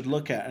everyone should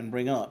look at and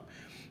bring up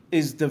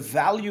is the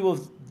value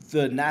of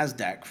the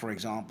NASDAQ, for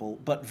example,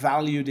 but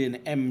valued in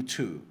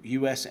M2,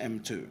 US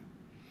M2.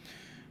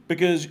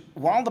 Because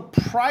while the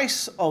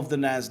price of the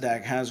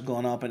NASDAQ has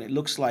gone up and it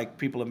looks like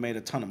people have made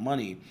a ton of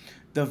money,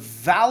 the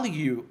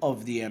value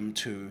of the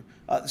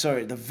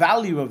the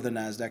value of the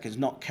NASDAQ is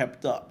not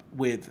kept up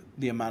with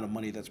the amount of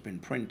money that's been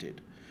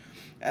printed.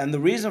 And the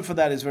reason for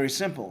that is very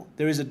simple.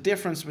 There is a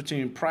difference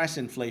between price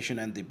inflation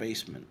and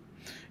debasement.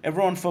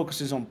 Everyone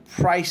focuses on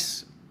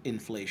price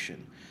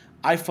inflation.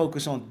 I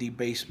focus on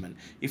debasement.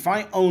 If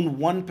I own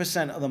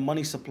 1% of the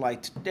money supply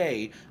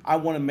today, I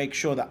want to make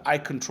sure that I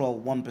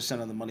control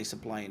 1% of the money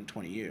supply in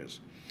 20 years.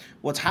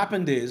 What's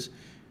happened is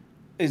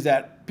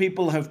that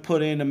people have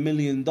put in $1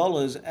 million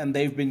and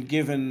they've been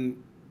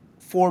given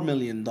 $4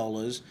 million,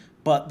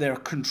 but their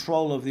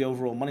control of the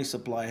overall money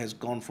supply has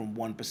gone from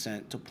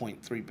 1% to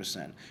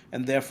 0.3%.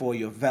 And therefore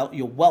your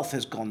wealth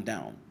has gone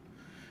down.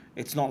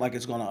 It's not like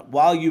it's gone up.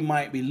 While you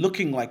might be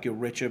looking like you're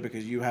richer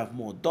because you have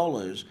more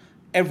dollars,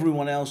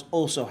 everyone else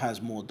also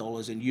has more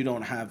dollars and you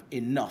don't have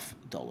enough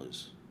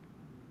dollars.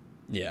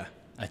 Yeah.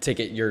 I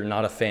take it you're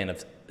not a fan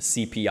of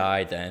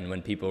CPI then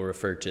when people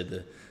refer to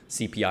the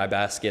CPI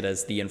basket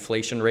as the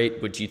inflation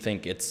rate. Would you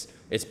think it's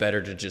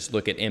better to just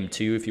look at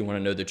M2 if you want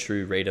to know the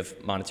true rate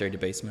of monetary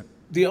debasement?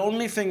 The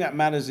only thing that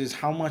matters is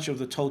how much of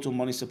the total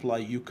money supply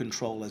you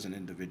control as an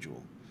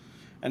individual.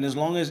 And as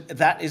long as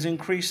that is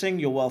increasing,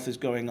 your wealth is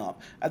going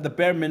up. At the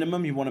bare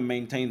minimum, you want to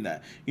maintain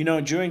that.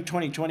 During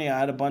 2020, I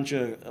had a bunch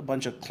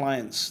of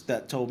clients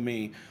that told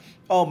me,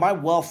 "Oh, my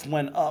wealth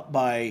went up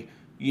by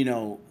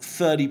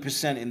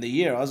 30% in the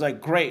year." I was like,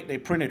 "Great, they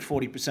printed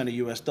 40% of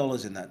US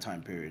dollars in that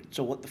time period.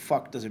 So what the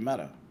fuck does it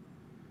matter?"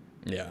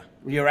 Yeah.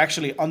 You're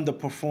actually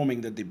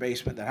underperforming the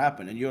debasement that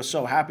happened, and you're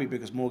so happy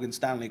because Morgan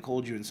Stanley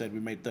called you and said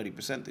we made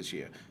 30% this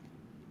year.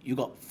 you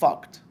got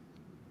fucked.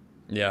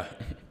 Yeah.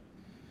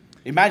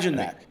 Imagine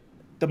that.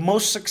 The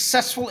most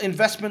successful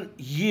investment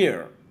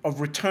year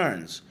of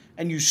returns,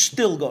 and you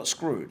still got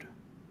screwed.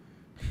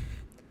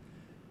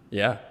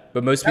 Yeah.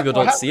 But most That's people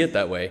what don't see happens. it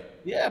that way.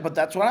 Yeah, but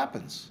that's what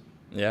happens.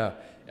 Yeah.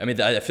 I mean,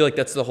 I feel like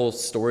that's the whole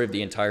story of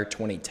the entire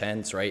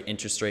 2010s, right?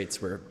 Interest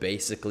rates were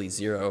basically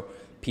zero.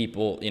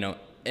 People,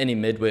 any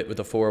midwit with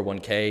a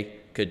 401k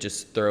could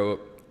just throw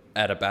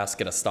at a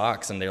basket of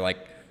stocks and they're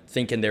like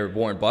thinking they're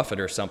Warren Buffett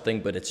or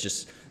something, but it's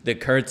just the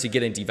currency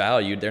getting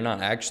devalued. They're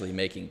not actually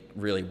making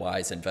really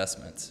wise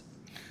investments.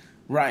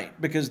 Right,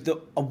 because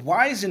a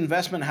wise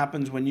investment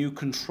happens when you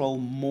control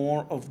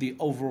more of the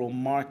overall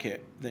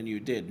market than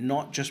you did,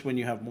 not just when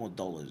you have more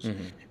dollars.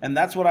 Mm-hmm. And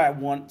that's what I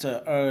want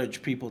to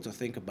urge people to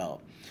think about.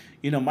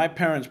 My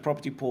parents'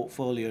 property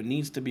portfolio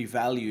needs to be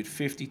valued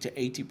 50 to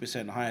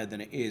 80% higher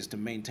than it is to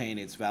maintain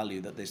its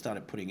value that they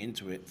started putting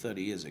into it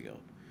 30 years ago.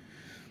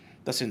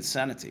 That's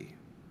insanity.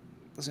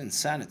 That's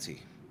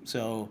insanity.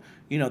 So,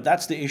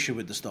 that's the issue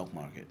with the stock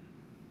market.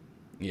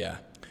 Yeah.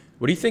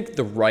 What do you think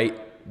the right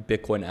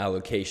Bitcoin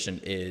allocation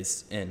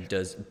is, and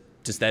does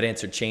that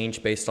answer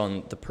change based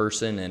on the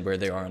person and where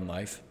they are in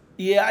life?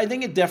 Yeah, I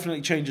think it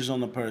definitely changes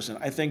on the person.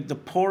 I think the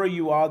poorer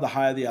you are, the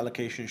higher the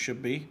allocation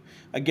should be.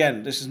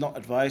 Again, this is not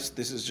advice.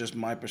 This is just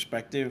my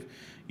perspective.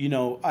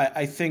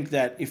 I think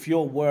that if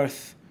you're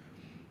worth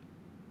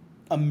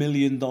 $1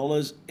 million,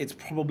 it's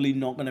probably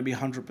not going to be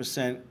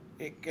 100%.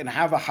 It can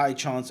have a high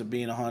chance of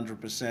being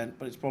 100%,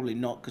 but it's probably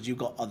not because you've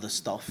got other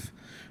stuff,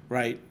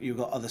 right? You've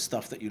got other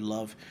stuff that you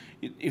love.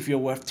 If you're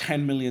worth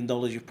 $10 million,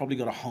 you've probably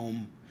got a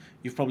home.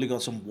 You've probably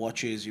got some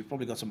watches. You've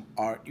probably got some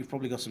art. You've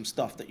probably got some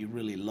stuff that you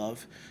really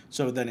love.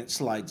 So then it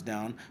slides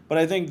down. But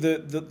I think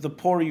the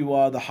poorer you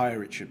are, the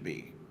higher it should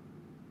be.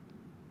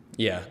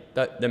 Yeah,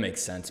 that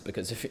makes sense,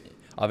 because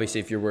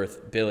if you're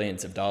worth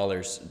billions of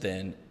dollars,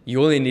 then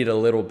you only need a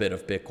little bit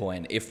of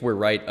Bitcoin. If we're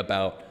right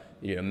about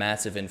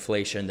massive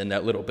inflation, then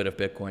that little bit of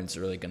Bitcoin is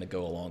really going to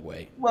go a long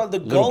way. Well, the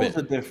goals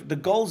are different. The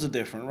goals are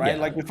different, right?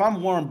 Yeah. Like if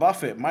I'm Warren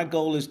Buffett, my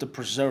goal is to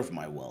preserve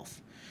my wealth,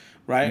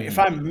 right? Mm-hmm. If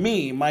I'm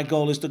me, my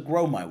goal is to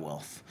grow my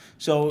wealth.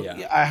 So yeah.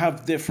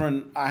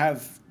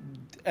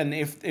 And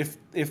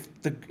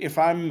if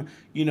I'm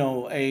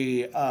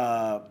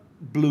a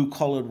blue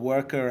collared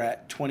worker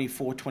at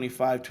 24,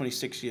 25,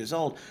 26 years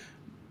old,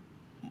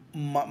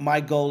 my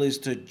goal is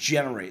to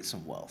generate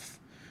some wealth.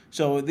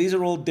 So these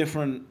are all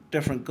different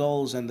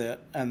goals, and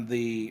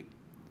the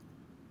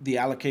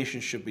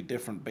allocation should be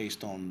different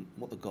based on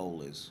what the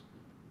goal is.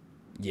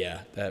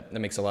 Yeah, that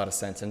makes a lot of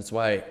sense, and it's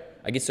why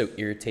I get so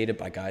irritated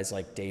by guys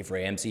like Dave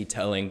Ramsey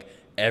telling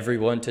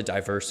everyone to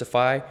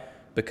diversify,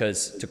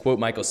 because to quote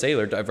Michael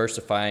Saylor,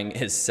 diversifying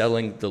is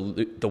selling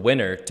the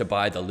winner to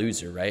buy the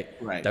loser, right?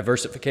 Right.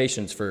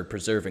 Diversification's for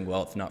preserving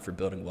wealth, not for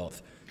building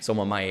wealth.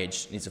 Someone my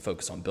age needs to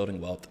focus on building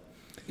wealth.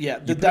 Yeah,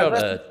 the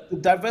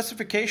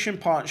diversification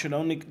part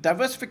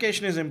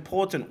diversification is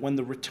important when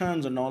the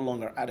returns are no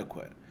longer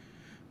adequate,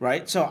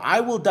 right? So I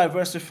will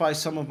diversify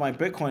some of my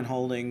Bitcoin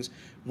holdings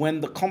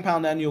when the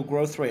compound annual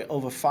growth rate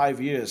over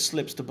 5 years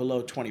slips to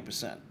below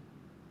 20%,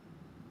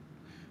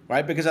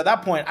 right? Because at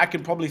that point, I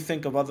can probably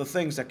think of other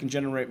things that can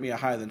generate me a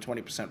higher than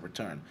 20%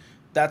 return.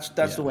 That's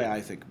the way I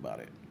think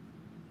about it.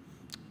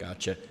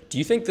 Gotcha. Do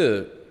you think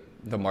the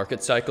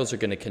market cycles are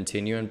going to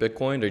continue in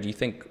Bitcoin, or do you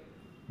think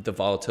the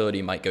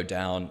volatility might go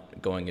down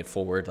going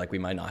forward? Like we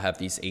might not have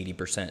these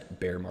 80%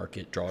 bear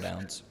market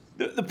drawdowns.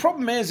 The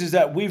problem is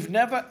that we've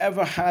never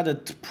ever had a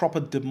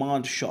proper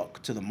demand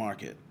shock to the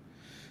market.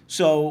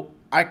 So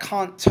I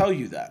can't tell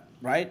you that,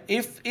 right?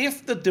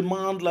 If the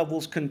demand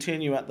levels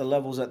continue at the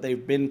levels that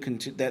they've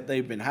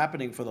been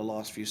happening for the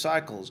last few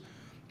cycles,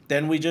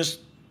 then we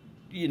just,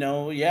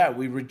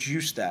 we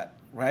reduce that,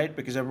 right?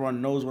 Because everyone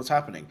knows what's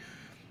happening.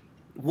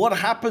 What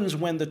happens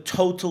when the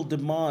total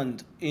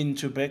demand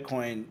into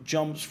Bitcoin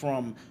jumps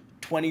from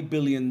 $20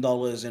 billion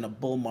in a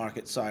bull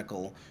market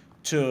cycle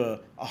to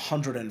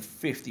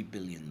 $150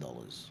 billion?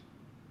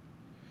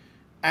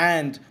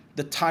 And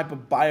the type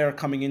of buyer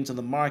coming into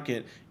the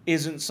market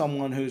isn't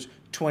someone who's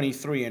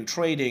 23 and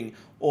trading,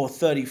 or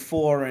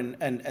 34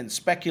 and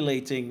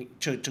speculating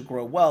to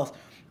grow wealth,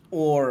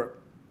 or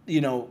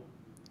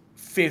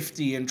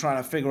 50 and trying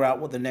to figure out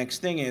what the next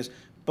thing is.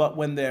 But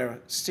when they're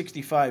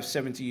 65,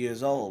 70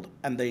 years old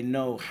and they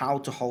know how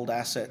to hold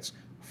assets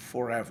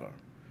forever,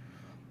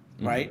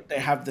 right? They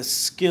have the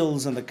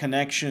skills and the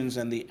connections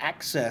and the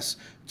access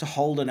to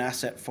hold an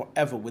asset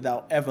forever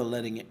without ever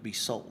letting it be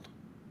sold.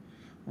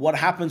 What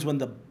happens when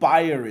the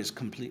buyer is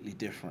completely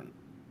different?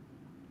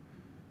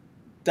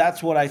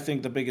 That's what I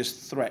think the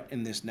biggest threat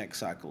in this next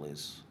cycle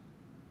is.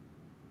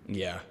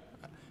 Yeah,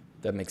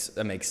 that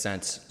makes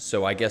sense.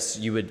 So I guess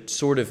you would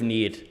sort of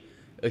need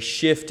a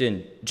shift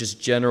in just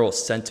general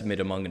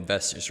sentiment among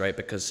investors, right?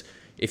 Because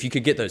if you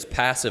could get those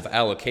passive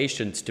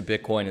allocations to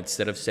Bitcoin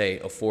instead of, say,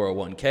 a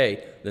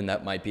 401k, then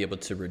that might be able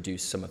to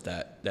reduce some of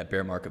that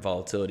bear market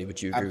volatility. Would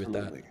you agree with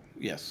that?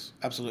 Yes,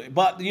 absolutely.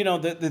 But,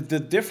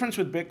 the difference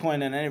with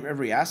Bitcoin and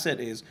every asset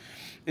is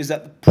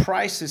that the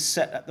price is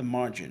set at the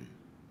margin,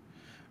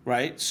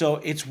 right? So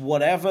it's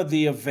whatever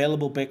the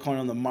available Bitcoin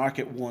on the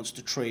market wants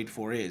to trade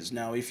for is.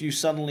 Now, if you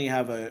suddenly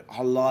have a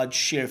large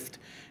shift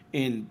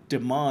in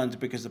demand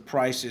because the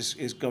price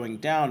is going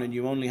down and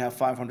you only have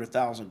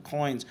 500,000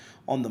 coins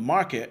on the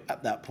market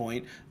at that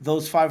point,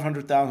 those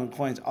 500,000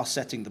 coins are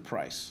setting the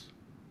price.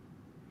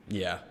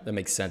 Yeah, that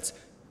makes sense.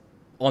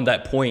 On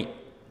that point,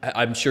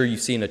 I'm sure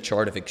you've seen a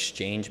chart of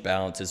exchange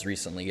balances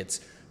recently.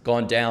 It's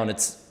gone down.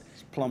 It's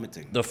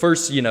plummeting. The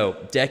first,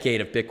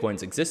 decade of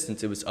Bitcoin's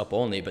existence, it was up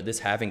only, but this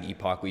halving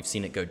epoch, we've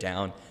seen it go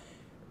down.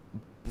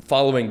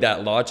 Following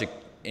that logic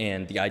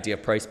and the idea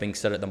of price being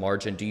set at the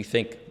margin, do you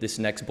think this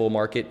next bull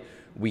market,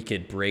 we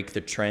could break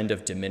the trend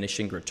of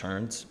diminishing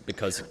returns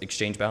because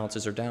exchange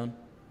balances are down?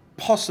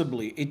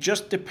 Possibly. It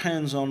just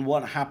depends on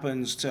what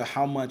happens to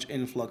how much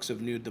influx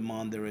of new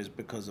demand there is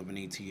because of an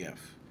ETF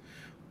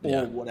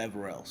or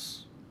whatever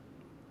else.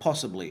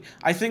 Possibly.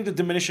 I think the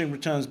diminishing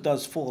returns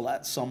does fall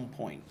at some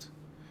point.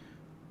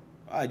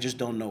 I just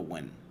don't know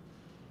when.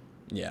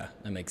 Yeah,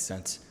 that makes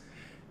sense.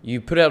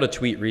 You put out a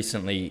tweet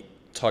recently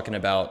talking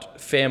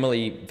about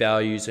family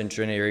values and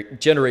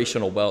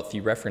generational wealth.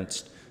 You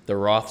referenced the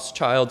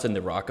Rothschilds and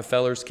the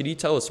Rockefellers. Could you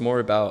tell us more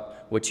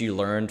about what you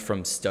learned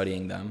from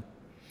studying them?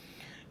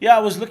 Yeah, I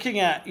was looking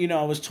at,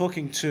 I was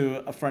talking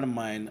to a friend of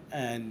mine,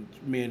 and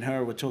me and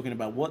her were talking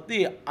about what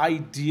the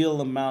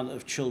ideal amount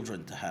of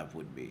children to have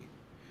would be.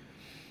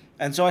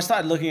 And so I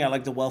started looking at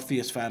like the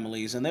wealthiest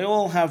families, and they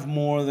all have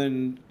more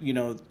than,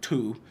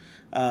 2,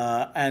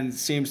 and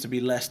seems to be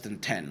less than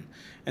 10.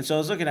 And so I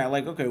was looking at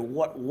like, okay,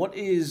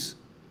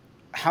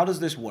 how does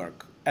this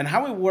work? And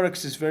how it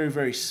works is very,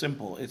 very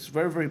simple. It's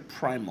very, very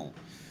primal.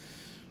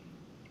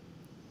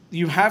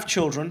 You have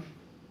children,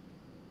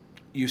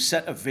 you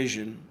set a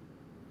vision,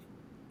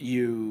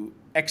 you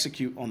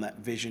execute on that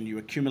vision, you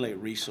accumulate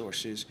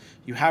resources,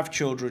 you have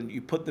children,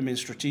 you put them in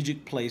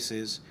strategic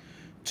places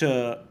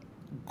to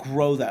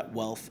grow that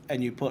wealth,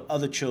 and you put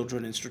other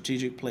children in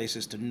strategic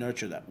places to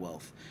nurture that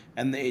wealth,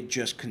 and it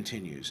just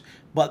continues.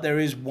 But there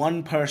is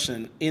one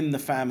person in the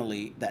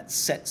family that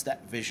sets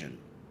that vision.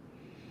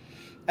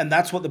 And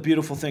that's what the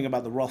beautiful thing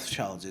about the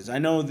Rothschilds is. I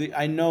know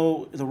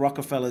the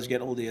Rockefellers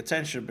get all the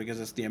attention because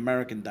it's the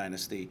American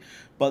dynasty,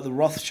 but the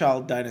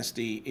Rothschild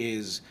dynasty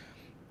is,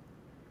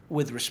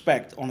 with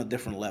respect, on a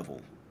different level.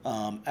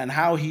 And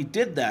how he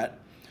did that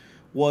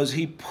was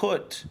he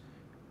put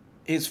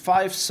his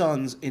 5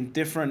 sons in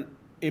different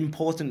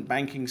important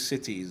banking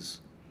cities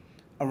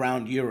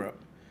around Europe,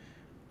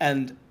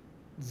 and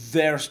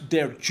their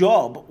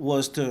job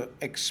was to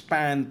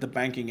expand the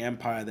banking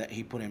empire that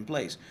he put in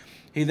place.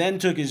 He then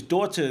took his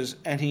daughters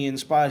and he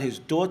inspired his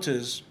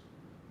daughters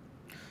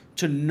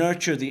to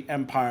nurture the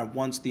empire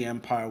once the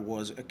empire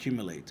was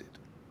accumulated.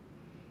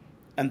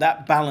 And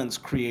that balance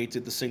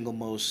created the single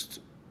most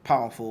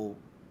powerful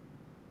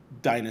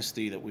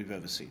dynasty that we've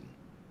ever seen.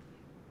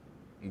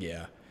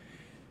 Yeah.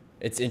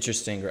 It's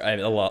interesting.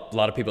 A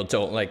lot of people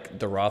don't like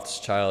the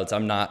Rothschilds.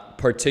 I'm not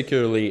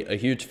particularly a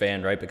huge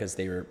fan, right, because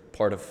they were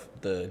part of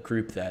the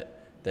group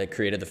that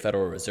created the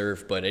Federal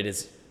Reserve. But it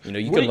is,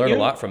 you can learn a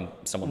lot from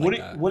someone like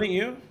that. Wouldn't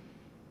you?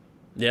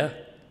 Yeah.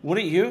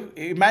 Wouldn't you?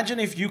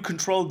 Imagine if you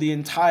controlled the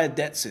entire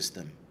debt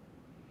system.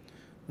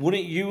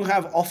 Wouldn't you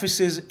have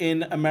offices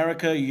in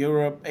America,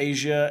 Europe,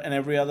 Asia, and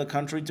every other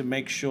country to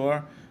make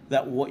sure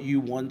that what you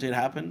wanted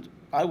happened?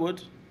 I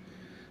would.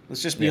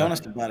 Let's just be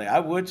honest about it. I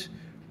would.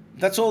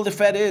 That's all the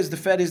Fed is. The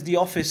Fed is the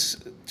office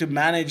to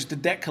manage the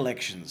debt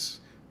collections,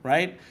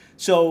 right?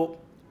 So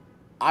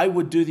I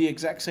would do the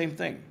exact same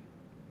thing.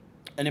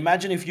 And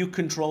imagine if you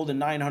controlled a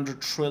 $900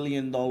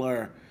 trillion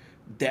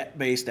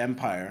debt-based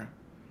empire.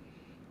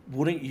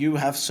 Wouldn't you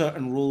have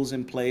certain rules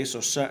in place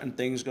or certain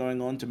things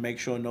going on to make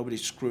sure nobody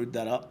screwed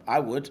that up? I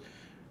would,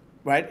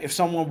 right? If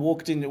someone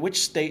walked in,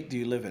 which state do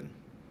you live in?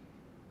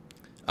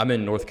 I'm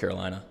in North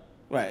Carolina.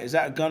 Right. Is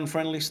that a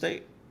gun-friendly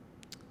state?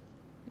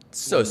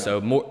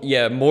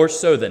 More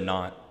so than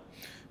not.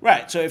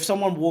 Right. So if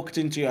someone walked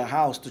into your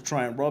house to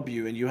try and rob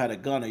you and you had a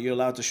gun, are you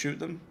allowed to shoot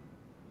them?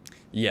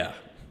 Yeah.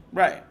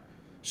 Right.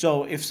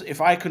 So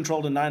if I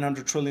controlled a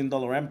 $900 trillion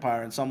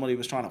empire and somebody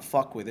was trying to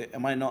fuck with it,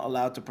 am I not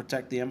allowed to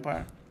protect the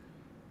empire?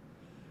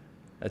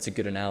 That's a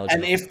good analogy.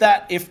 And if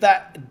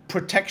that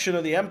protection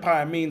of the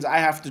empire means I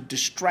have to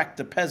distract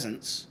the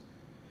peasants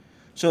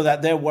so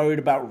that they're worried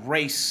about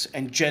race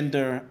and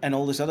gender and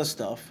all this other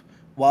stuff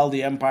while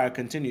the empire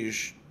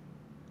continues,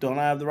 don't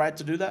I have the right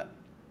to do that?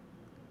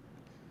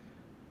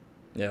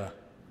 Yeah.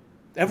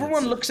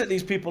 Everyone looks at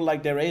these people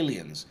like they're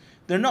aliens.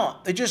 They're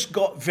not. They just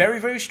got very,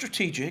 very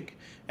strategic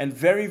and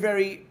very,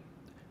 very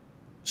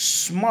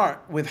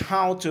smart with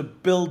how to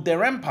build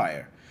their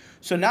empire.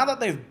 So now that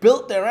they've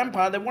built their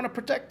empire, they want to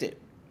protect it.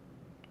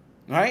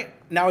 Right?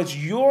 Now it's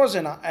yours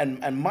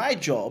and my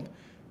job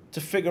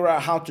to figure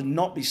out how to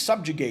not be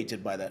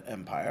subjugated by that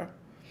empire,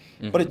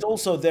 but it's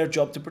also their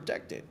job to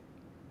protect it.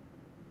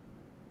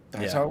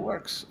 That's how it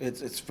works.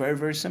 It's very,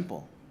 very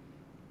simple.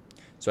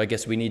 So I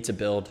guess we need to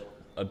build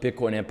a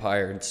Bitcoin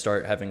empire and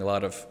start having a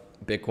lot of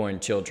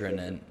Bitcoin children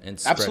and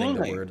spreading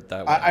the word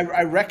that way.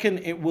 I reckon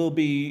it will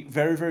be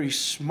very, very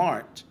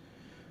smart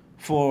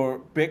for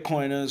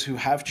Bitcoiners who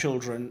have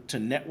children to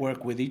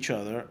network with each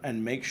other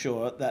and make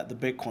sure that the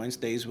Bitcoin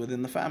stays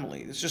within the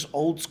family. It's just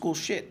old school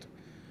shit.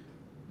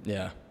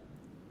 Yeah.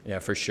 Yeah,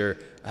 for sure.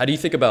 How do you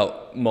think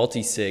about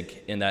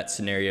multi-sig in that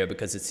scenario?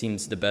 Because it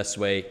seems the best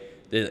way,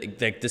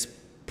 like this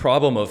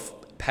problem of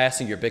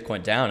passing your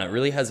Bitcoin down, it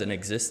really hasn't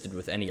existed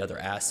with any other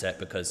asset,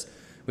 because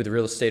with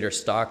real estate or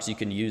stocks, you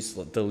can use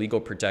the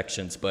legal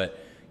protections. But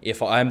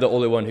if I'm the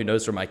only one who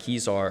knows where my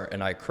keys are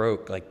and I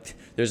croak, like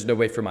there's no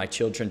way for my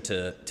children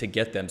to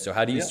get them. So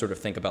how do you sort of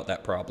think about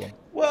that problem?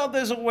 Well,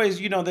 there's always,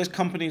 there's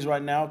companies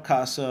right now,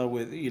 Casa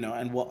with,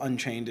 and what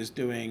Unchained is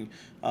doing.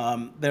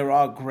 There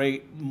are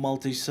great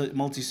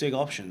multi-sig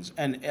options.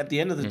 And at the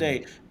end of the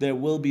day, there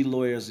will be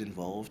lawyers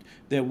involved.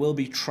 There will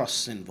be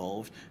trusts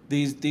involved.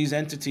 These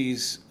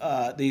entities,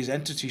 these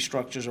entity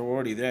structures are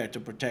already there to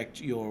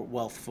protect your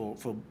wealth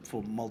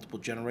for multiple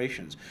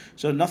generations.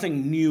 So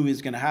nothing new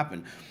is going to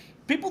happen.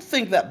 People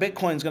think that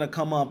Bitcoin is going to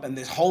come up and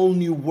this whole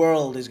new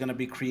world is going to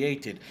be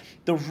created.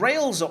 The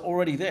rails are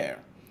already there.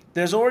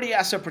 There's already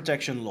asset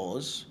protection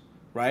laws,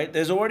 right?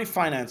 There's already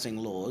financing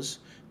laws.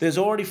 There's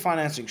already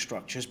financing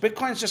structures.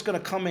 Bitcoin's just going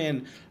to come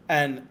in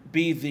and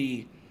be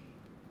the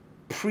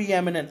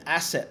preeminent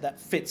asset that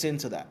fits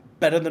into that.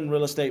 Better than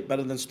real estate,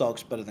 better than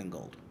stocks, better than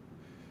gold.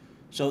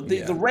 So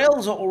the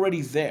rails are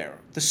already there.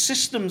 The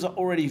systems are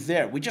already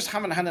there. We just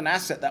haven't had an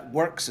asset that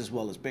works as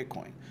well as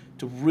Bitcoin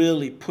to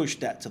really push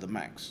that to the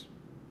max.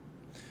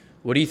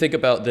 What do you think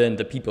about then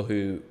the people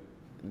who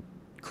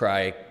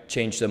cry,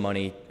 change the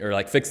money, or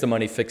like fix the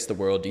money, fix the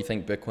world? Do you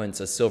think Bitcoin's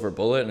a silver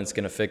bullet and it's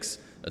going to fix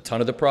a ton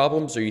of the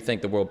problems, or you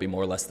think the world will be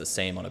more or less the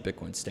same on a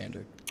Bitcoin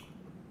standard?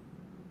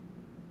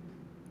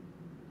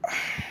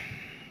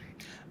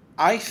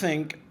 I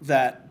think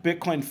that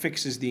Bitcoin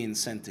fixes the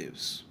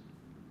incentives.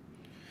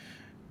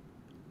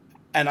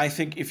 And I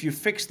think if you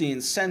fix the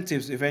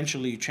incentives,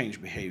 eventually you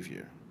change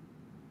behavior.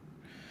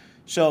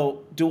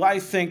 So do I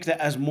think that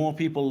as more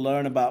people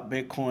learn about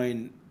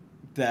Bitcoin,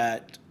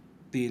 that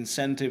the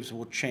incentives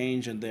will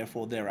change and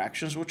therefore their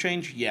actions will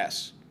change?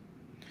 Yes.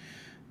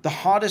 The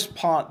hardest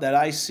part that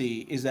I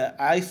see is that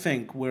I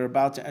think we're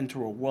about to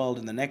enter a world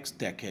in the next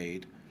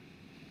decade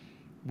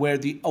where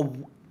the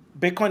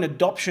Bitcoin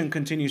adoption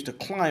continues to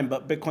climb,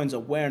 but Bitcoin's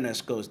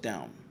awareness goes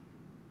down.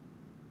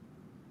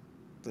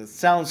 That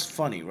sounds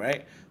funny,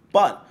 right?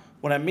 But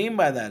what I mean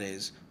by that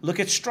is, look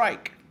at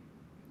Strike,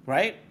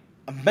 right?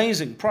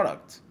 Amazing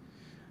product.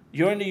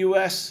 You're in the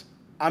US,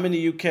 I'm in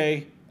the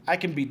UK, I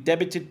can be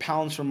debited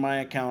pounds from my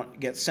account,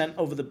 get sent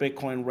over the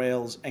Bitcoin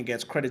rails, and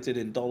gets credited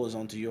in dollars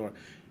onto your...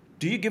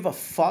 Do you give a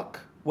fuck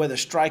whether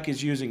Strike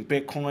is using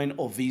Bitcoin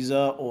or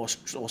Visa or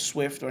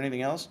Swift or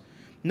anything else?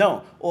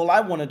 No. All I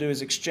want to do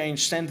is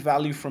exchange, send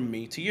value from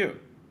me to you.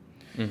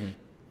 Mm-hmm.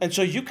 And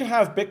so you can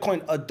have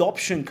Bitcoin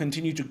adoption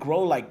continue to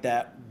grow like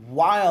that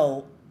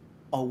while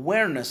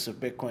awareness of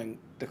Bitcoin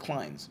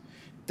declines.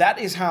 That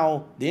is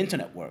how the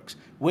internet works.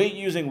 We're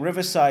using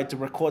Riverside to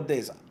record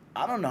this.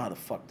 I don't know how the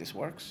fuck this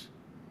works.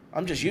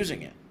 I'm just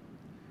using it,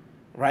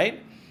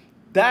 right?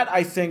 That,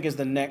 I think, is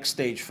the next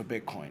stage for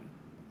Bitcoin.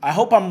 I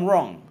hope I'm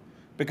wrong,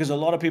 because a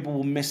lot of people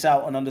will miss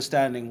out on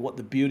understanding what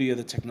the beauty of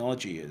the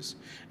technology is.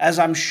 As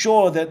I'm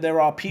sure that there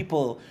are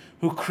people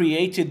who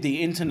created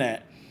the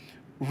internet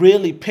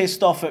really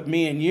pissed off at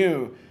me and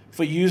you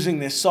for using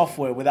this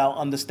software without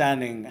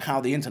understanding how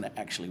the internet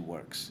actually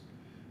works.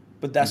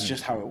 But that's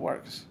just how it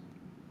works.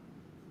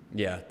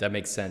 Yeah, that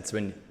makes sense.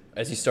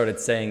 As you started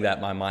saying that,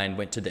 my mind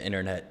went to the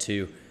internet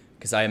too.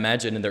 Because I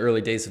imagine in the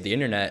early days of the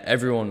internet,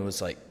 everyone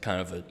was like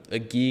kind of a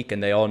geek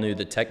and they all knew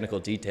the technical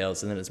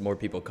details. And then as more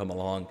people come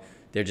along,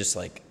 they're just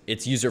like,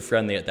 it's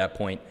user-friendly at that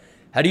point.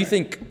 How do you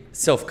think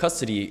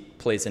self-custody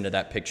plays into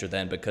that picture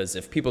then? Because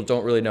if people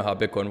don't really know how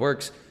Bitcoin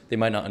works, they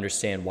might not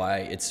understand why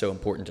it's so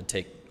important to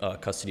take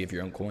custody of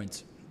your own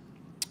coins.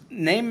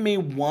 Name me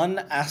one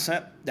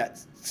asset that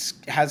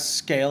has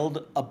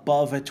scaled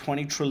above a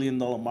 $20 trillion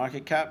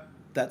market cap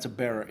that's a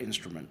bearer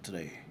instrument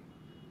today.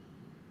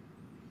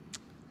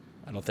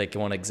 I don't think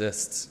one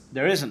exists.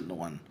 There isn't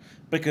one,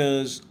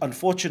 because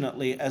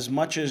unfortunately, as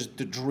much as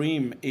the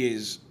dream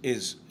is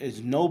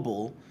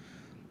noble,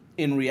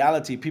 in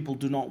reality, people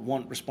do not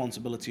want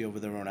responsibility over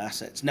their own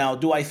assets. Now,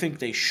 do I think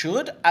they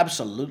should?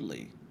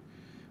 Absolutely.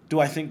 Do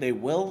I think they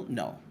will?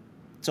 No.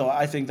 So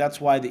I think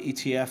that's why the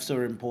ETFs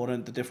are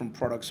important, the different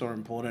products are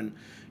important,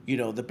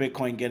 the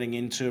Bitcoin getting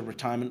into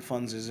retirement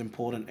funds is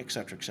important, et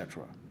cetera, et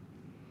cetera.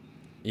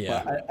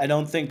 Yeah. But I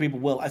don't think people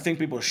will. I think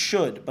people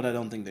should, but I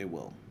don't think they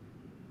will.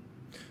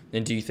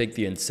 And do you think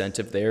the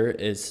incentive there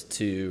is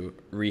to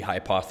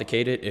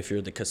rehypothecate it if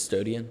you're the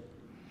custodian?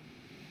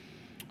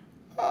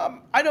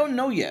 I don't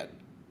know yet.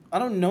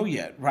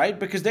 Right?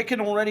 Because they can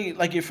already,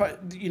 like,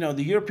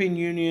 the European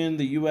Union,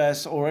 the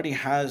US already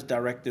has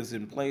directives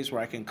in place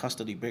where I can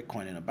custody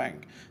Bitcoin in a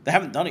bank. They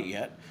haven't done it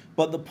yet.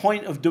 But the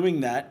point of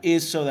doing that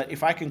is so that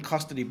if I can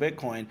custody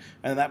Bitcoin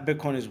and that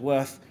Bitcoin is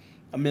worth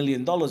 $1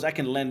 million, I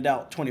can lend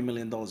out $20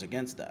 million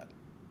against that.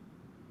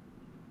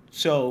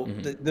 So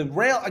the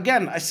rail,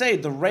 again, I say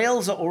the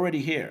rails are already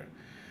here.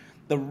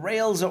 The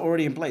rails are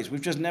already in place.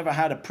 We've just never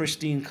had a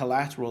pristine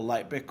collateral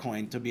like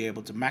Bitcoin to be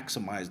able to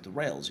maximize the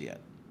rails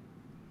yet.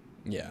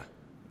 Yeah,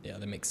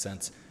 that makes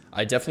sense.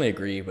 I definitely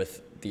agree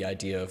with the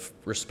idea of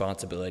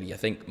responsibility. I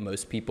think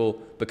most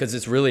people, because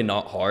it's really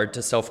not hard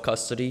to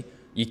self-custody,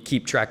 you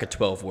keep track of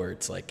 12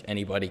 words, like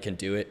anybody can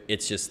do it.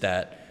 It's just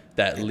that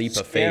leap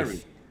of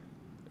faith.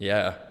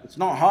 Yeah. It's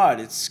not hard,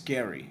 it's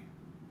scary.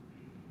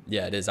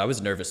 Yeah, it is. I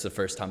was nervous the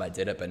first time I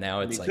did it, but now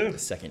it's like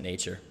second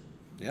nature.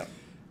 Yep.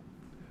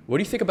 What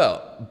do you think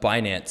about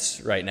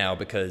Binance right now?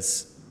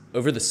 Because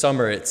over the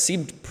summer, it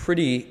seemed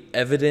pretty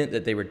evident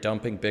that they were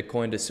dumping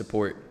Bitcoin to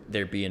support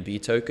their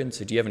BNB token.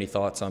 So do you have any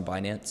thoughts on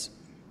Binance?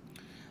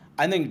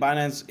 I think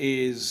Binance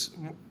is,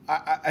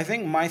 I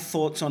think my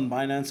thoughts on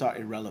Binance are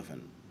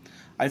irrelevant.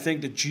 I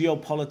think the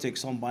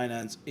geopolitics on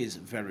Binance is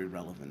very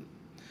relevant.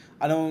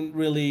 I don't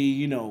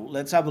really,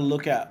 let's have a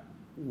look at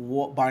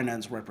what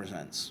Binance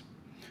represents.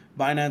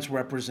 Binance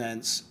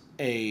represents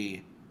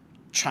a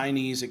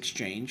Chinese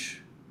exchange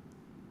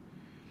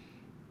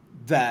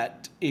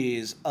that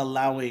is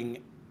allowing,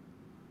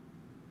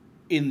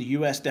 in the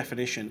US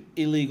definition,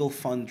 illegal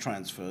fund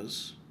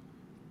transfers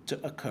to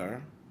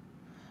occur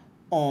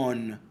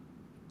on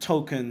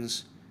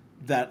tokens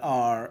that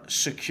are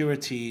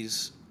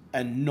securities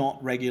and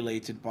not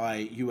regulated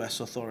by US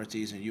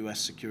authorities and US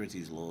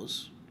securities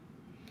laws.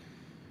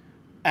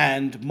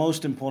 And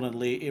most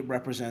importantly, it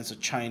represents a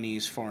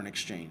Chinese foreign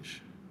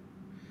exchange.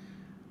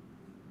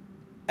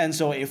 And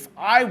so if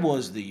I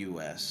was the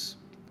US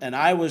and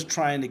I was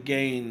trying to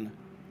gain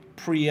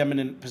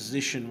preeminent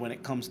position when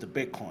it comes to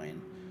Bitcoin,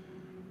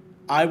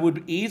 I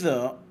would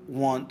either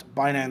want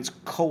Binance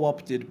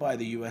co-opted by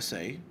the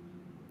USA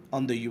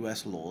under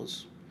US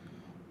laws,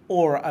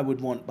 or I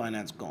would want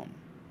Binance gone.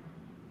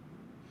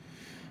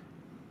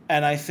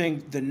 And I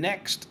think the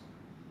next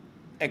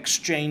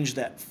exchange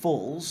that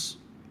falls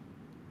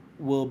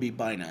will be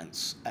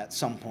Binance at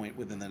some point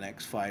within the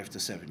next 5 to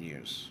 7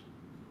 years.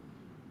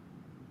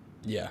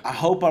 Yeah. I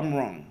hope I'm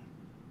wrong.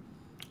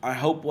 I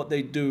hope what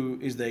they do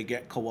is they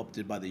get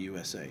co-opted by the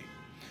USA.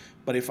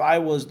 But if I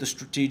was the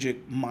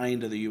strategic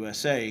mind of the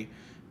USA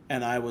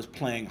and I was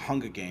playing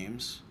Hunger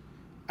Games,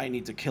 I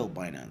need to kill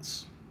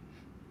Binance.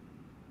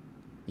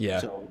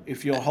 Yeah. So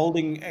if you're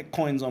holding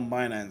coins on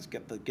Binance,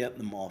 get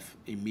them off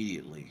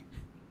immediately.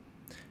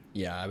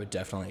 Yeah, I would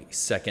definitely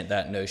second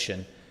that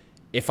notion.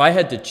 If I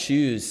had to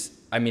choose,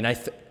 I mean,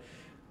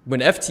 when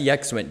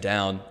FTX went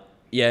down,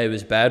 yeah, it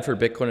was bad for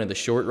Bitcoin in the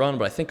short run,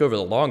 but I think over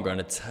the long run,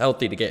 it's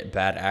healthy to get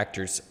bad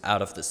actors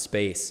out of the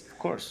space. Of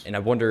course. And I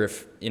wonder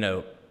if,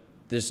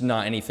 there's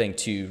not anything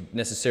to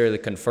necessarily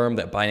confirm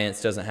that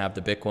Binance doesn't have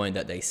the Bitcoin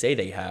that they say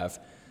they have.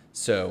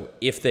 So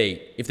if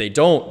they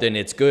don't, then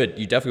it's good.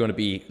 You definitely want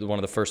to be one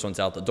of the first ones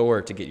out the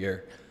door to get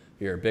your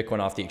Bitcoin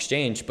off the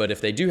exchange. But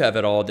if they do have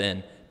it all,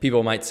 then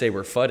people might say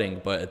we're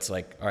fudding, but it's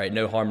like, all right,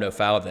 no harm, no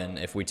foul then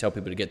if we tell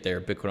people to get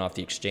their Bitcoin off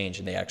the exchange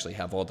and they actually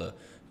have all the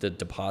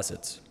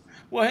deposits.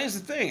 Well, here's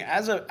the thing.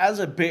 As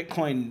a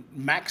Bitcoin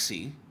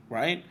maxi,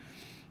 right?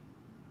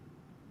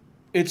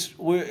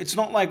 It's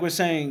not like we're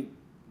saying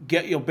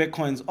get your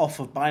Bitcoins off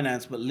of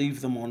Binance but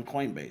leave them on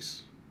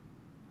Coinbase,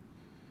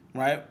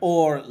 right?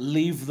 Or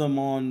leave them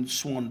on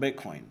Swan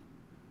Bitcoin,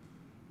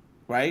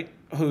 right?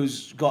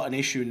 Who's got an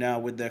issue now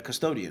with their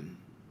custodian.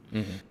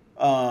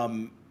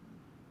 Mm-hmm.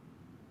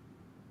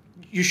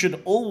 You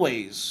should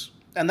always,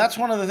 and that's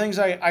one of the things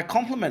I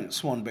compliment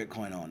Swan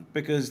Bitcoin on,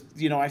 because,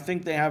 I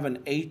think they have an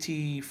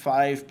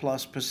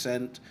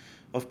 85+%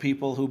 of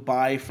people who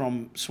buy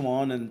from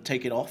Swan and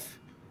take it off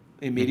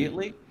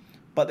immediately, mm-hmm.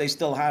 but they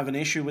still have an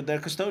issue with their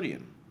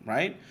custodian,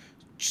 right?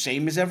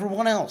 Same as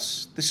everyone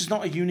else. This is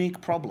not a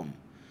unique problem.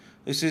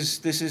 This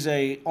is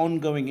a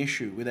ongoing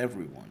issue with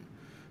everyone.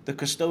 The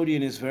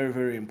custodian is very,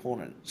 very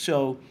important.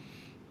 So,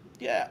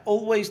 yeah,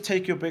 always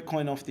take your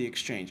Bitcoin off the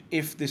exchange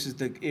if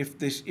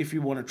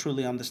you want to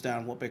truly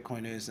understand what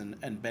Bitcoin is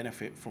and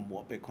benefit from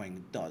what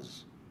Bitcoin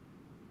does.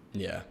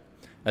 Yeah,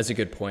 that's a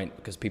good point,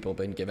 because people have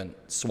been giving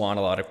Swan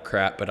a lot of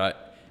crap,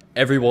 but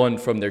everyone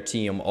from their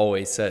team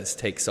always says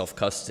take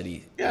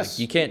self-custody. Yes.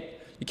 Like,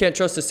 you can't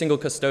trust a single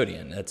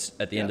custodian. That's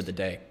at the end of the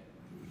day.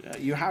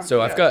 You have.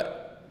 So I've got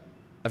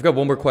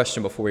one more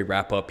question before we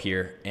wrap up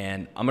here,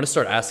 and I'm going to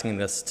start asking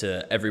this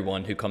to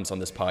everyone who comes on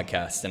this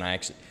podcast. And I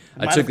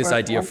took this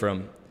idea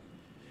from,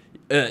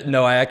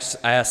 I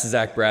asked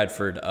Zach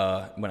Bradford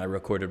when I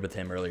recorded with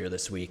him earlier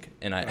this week.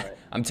 And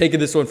I'm taking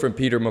this one from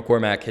Peter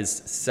McCormack, his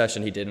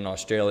session he did in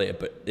Australia.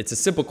 But it's a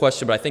simple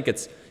question, but I think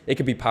it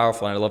could be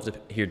powerful, and I'd love to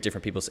hear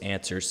different people's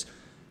answers.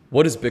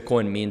 What does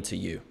Bitcoin mean to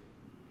you?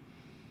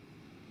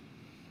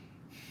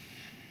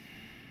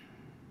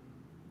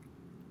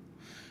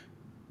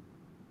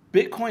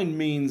 Bitcoin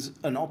means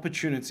an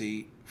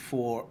opportunity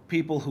for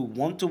people who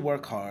want to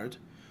work hard,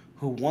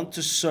 who want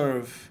to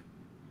serve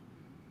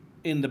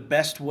in the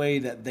best way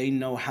that they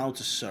know how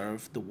to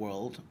serve the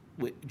world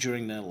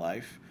during their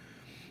life.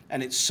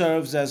 And it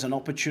serves as an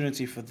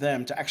opportunity for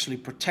them to actually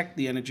protect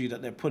the energy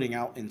that they're putting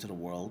out into the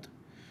world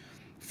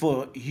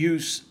for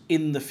use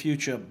in the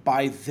future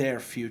by their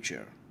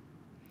future.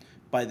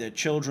 by their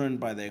children,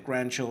 by their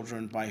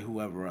grandchildren, by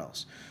whoever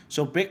else.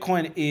 So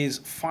Bitcoin is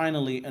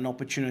finally an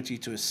opportunity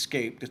to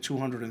escape the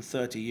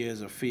 230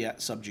 years of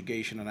fiat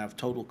subjugation and have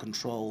total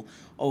control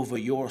over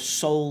your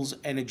soul's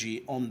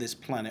energy on this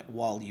planet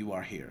while you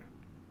are here.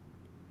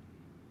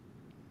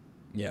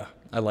 Yeah,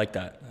 I like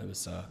that.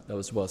 That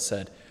was well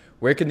said.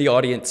 Where can the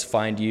audience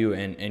find you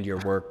and your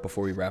work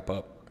before we wrap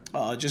up?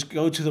 Just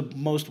go to the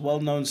most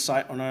well-known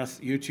site on earth,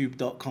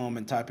 youtube.com,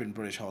 and type in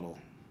British HODL.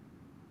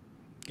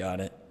 Got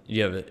it.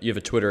 You have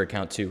a Twitter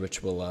account too,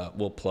 which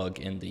we'll plug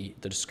in the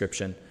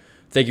description.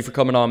 Thank you for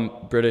coming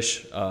on,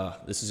 British.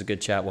 This is a good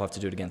chat. We'll have to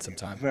do it again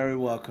sometime. Very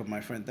welcome,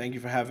 my friend. Thank you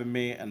for having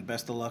me, and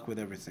best of luck with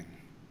everything.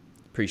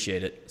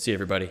 Appreciate it. See you,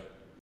 everybody.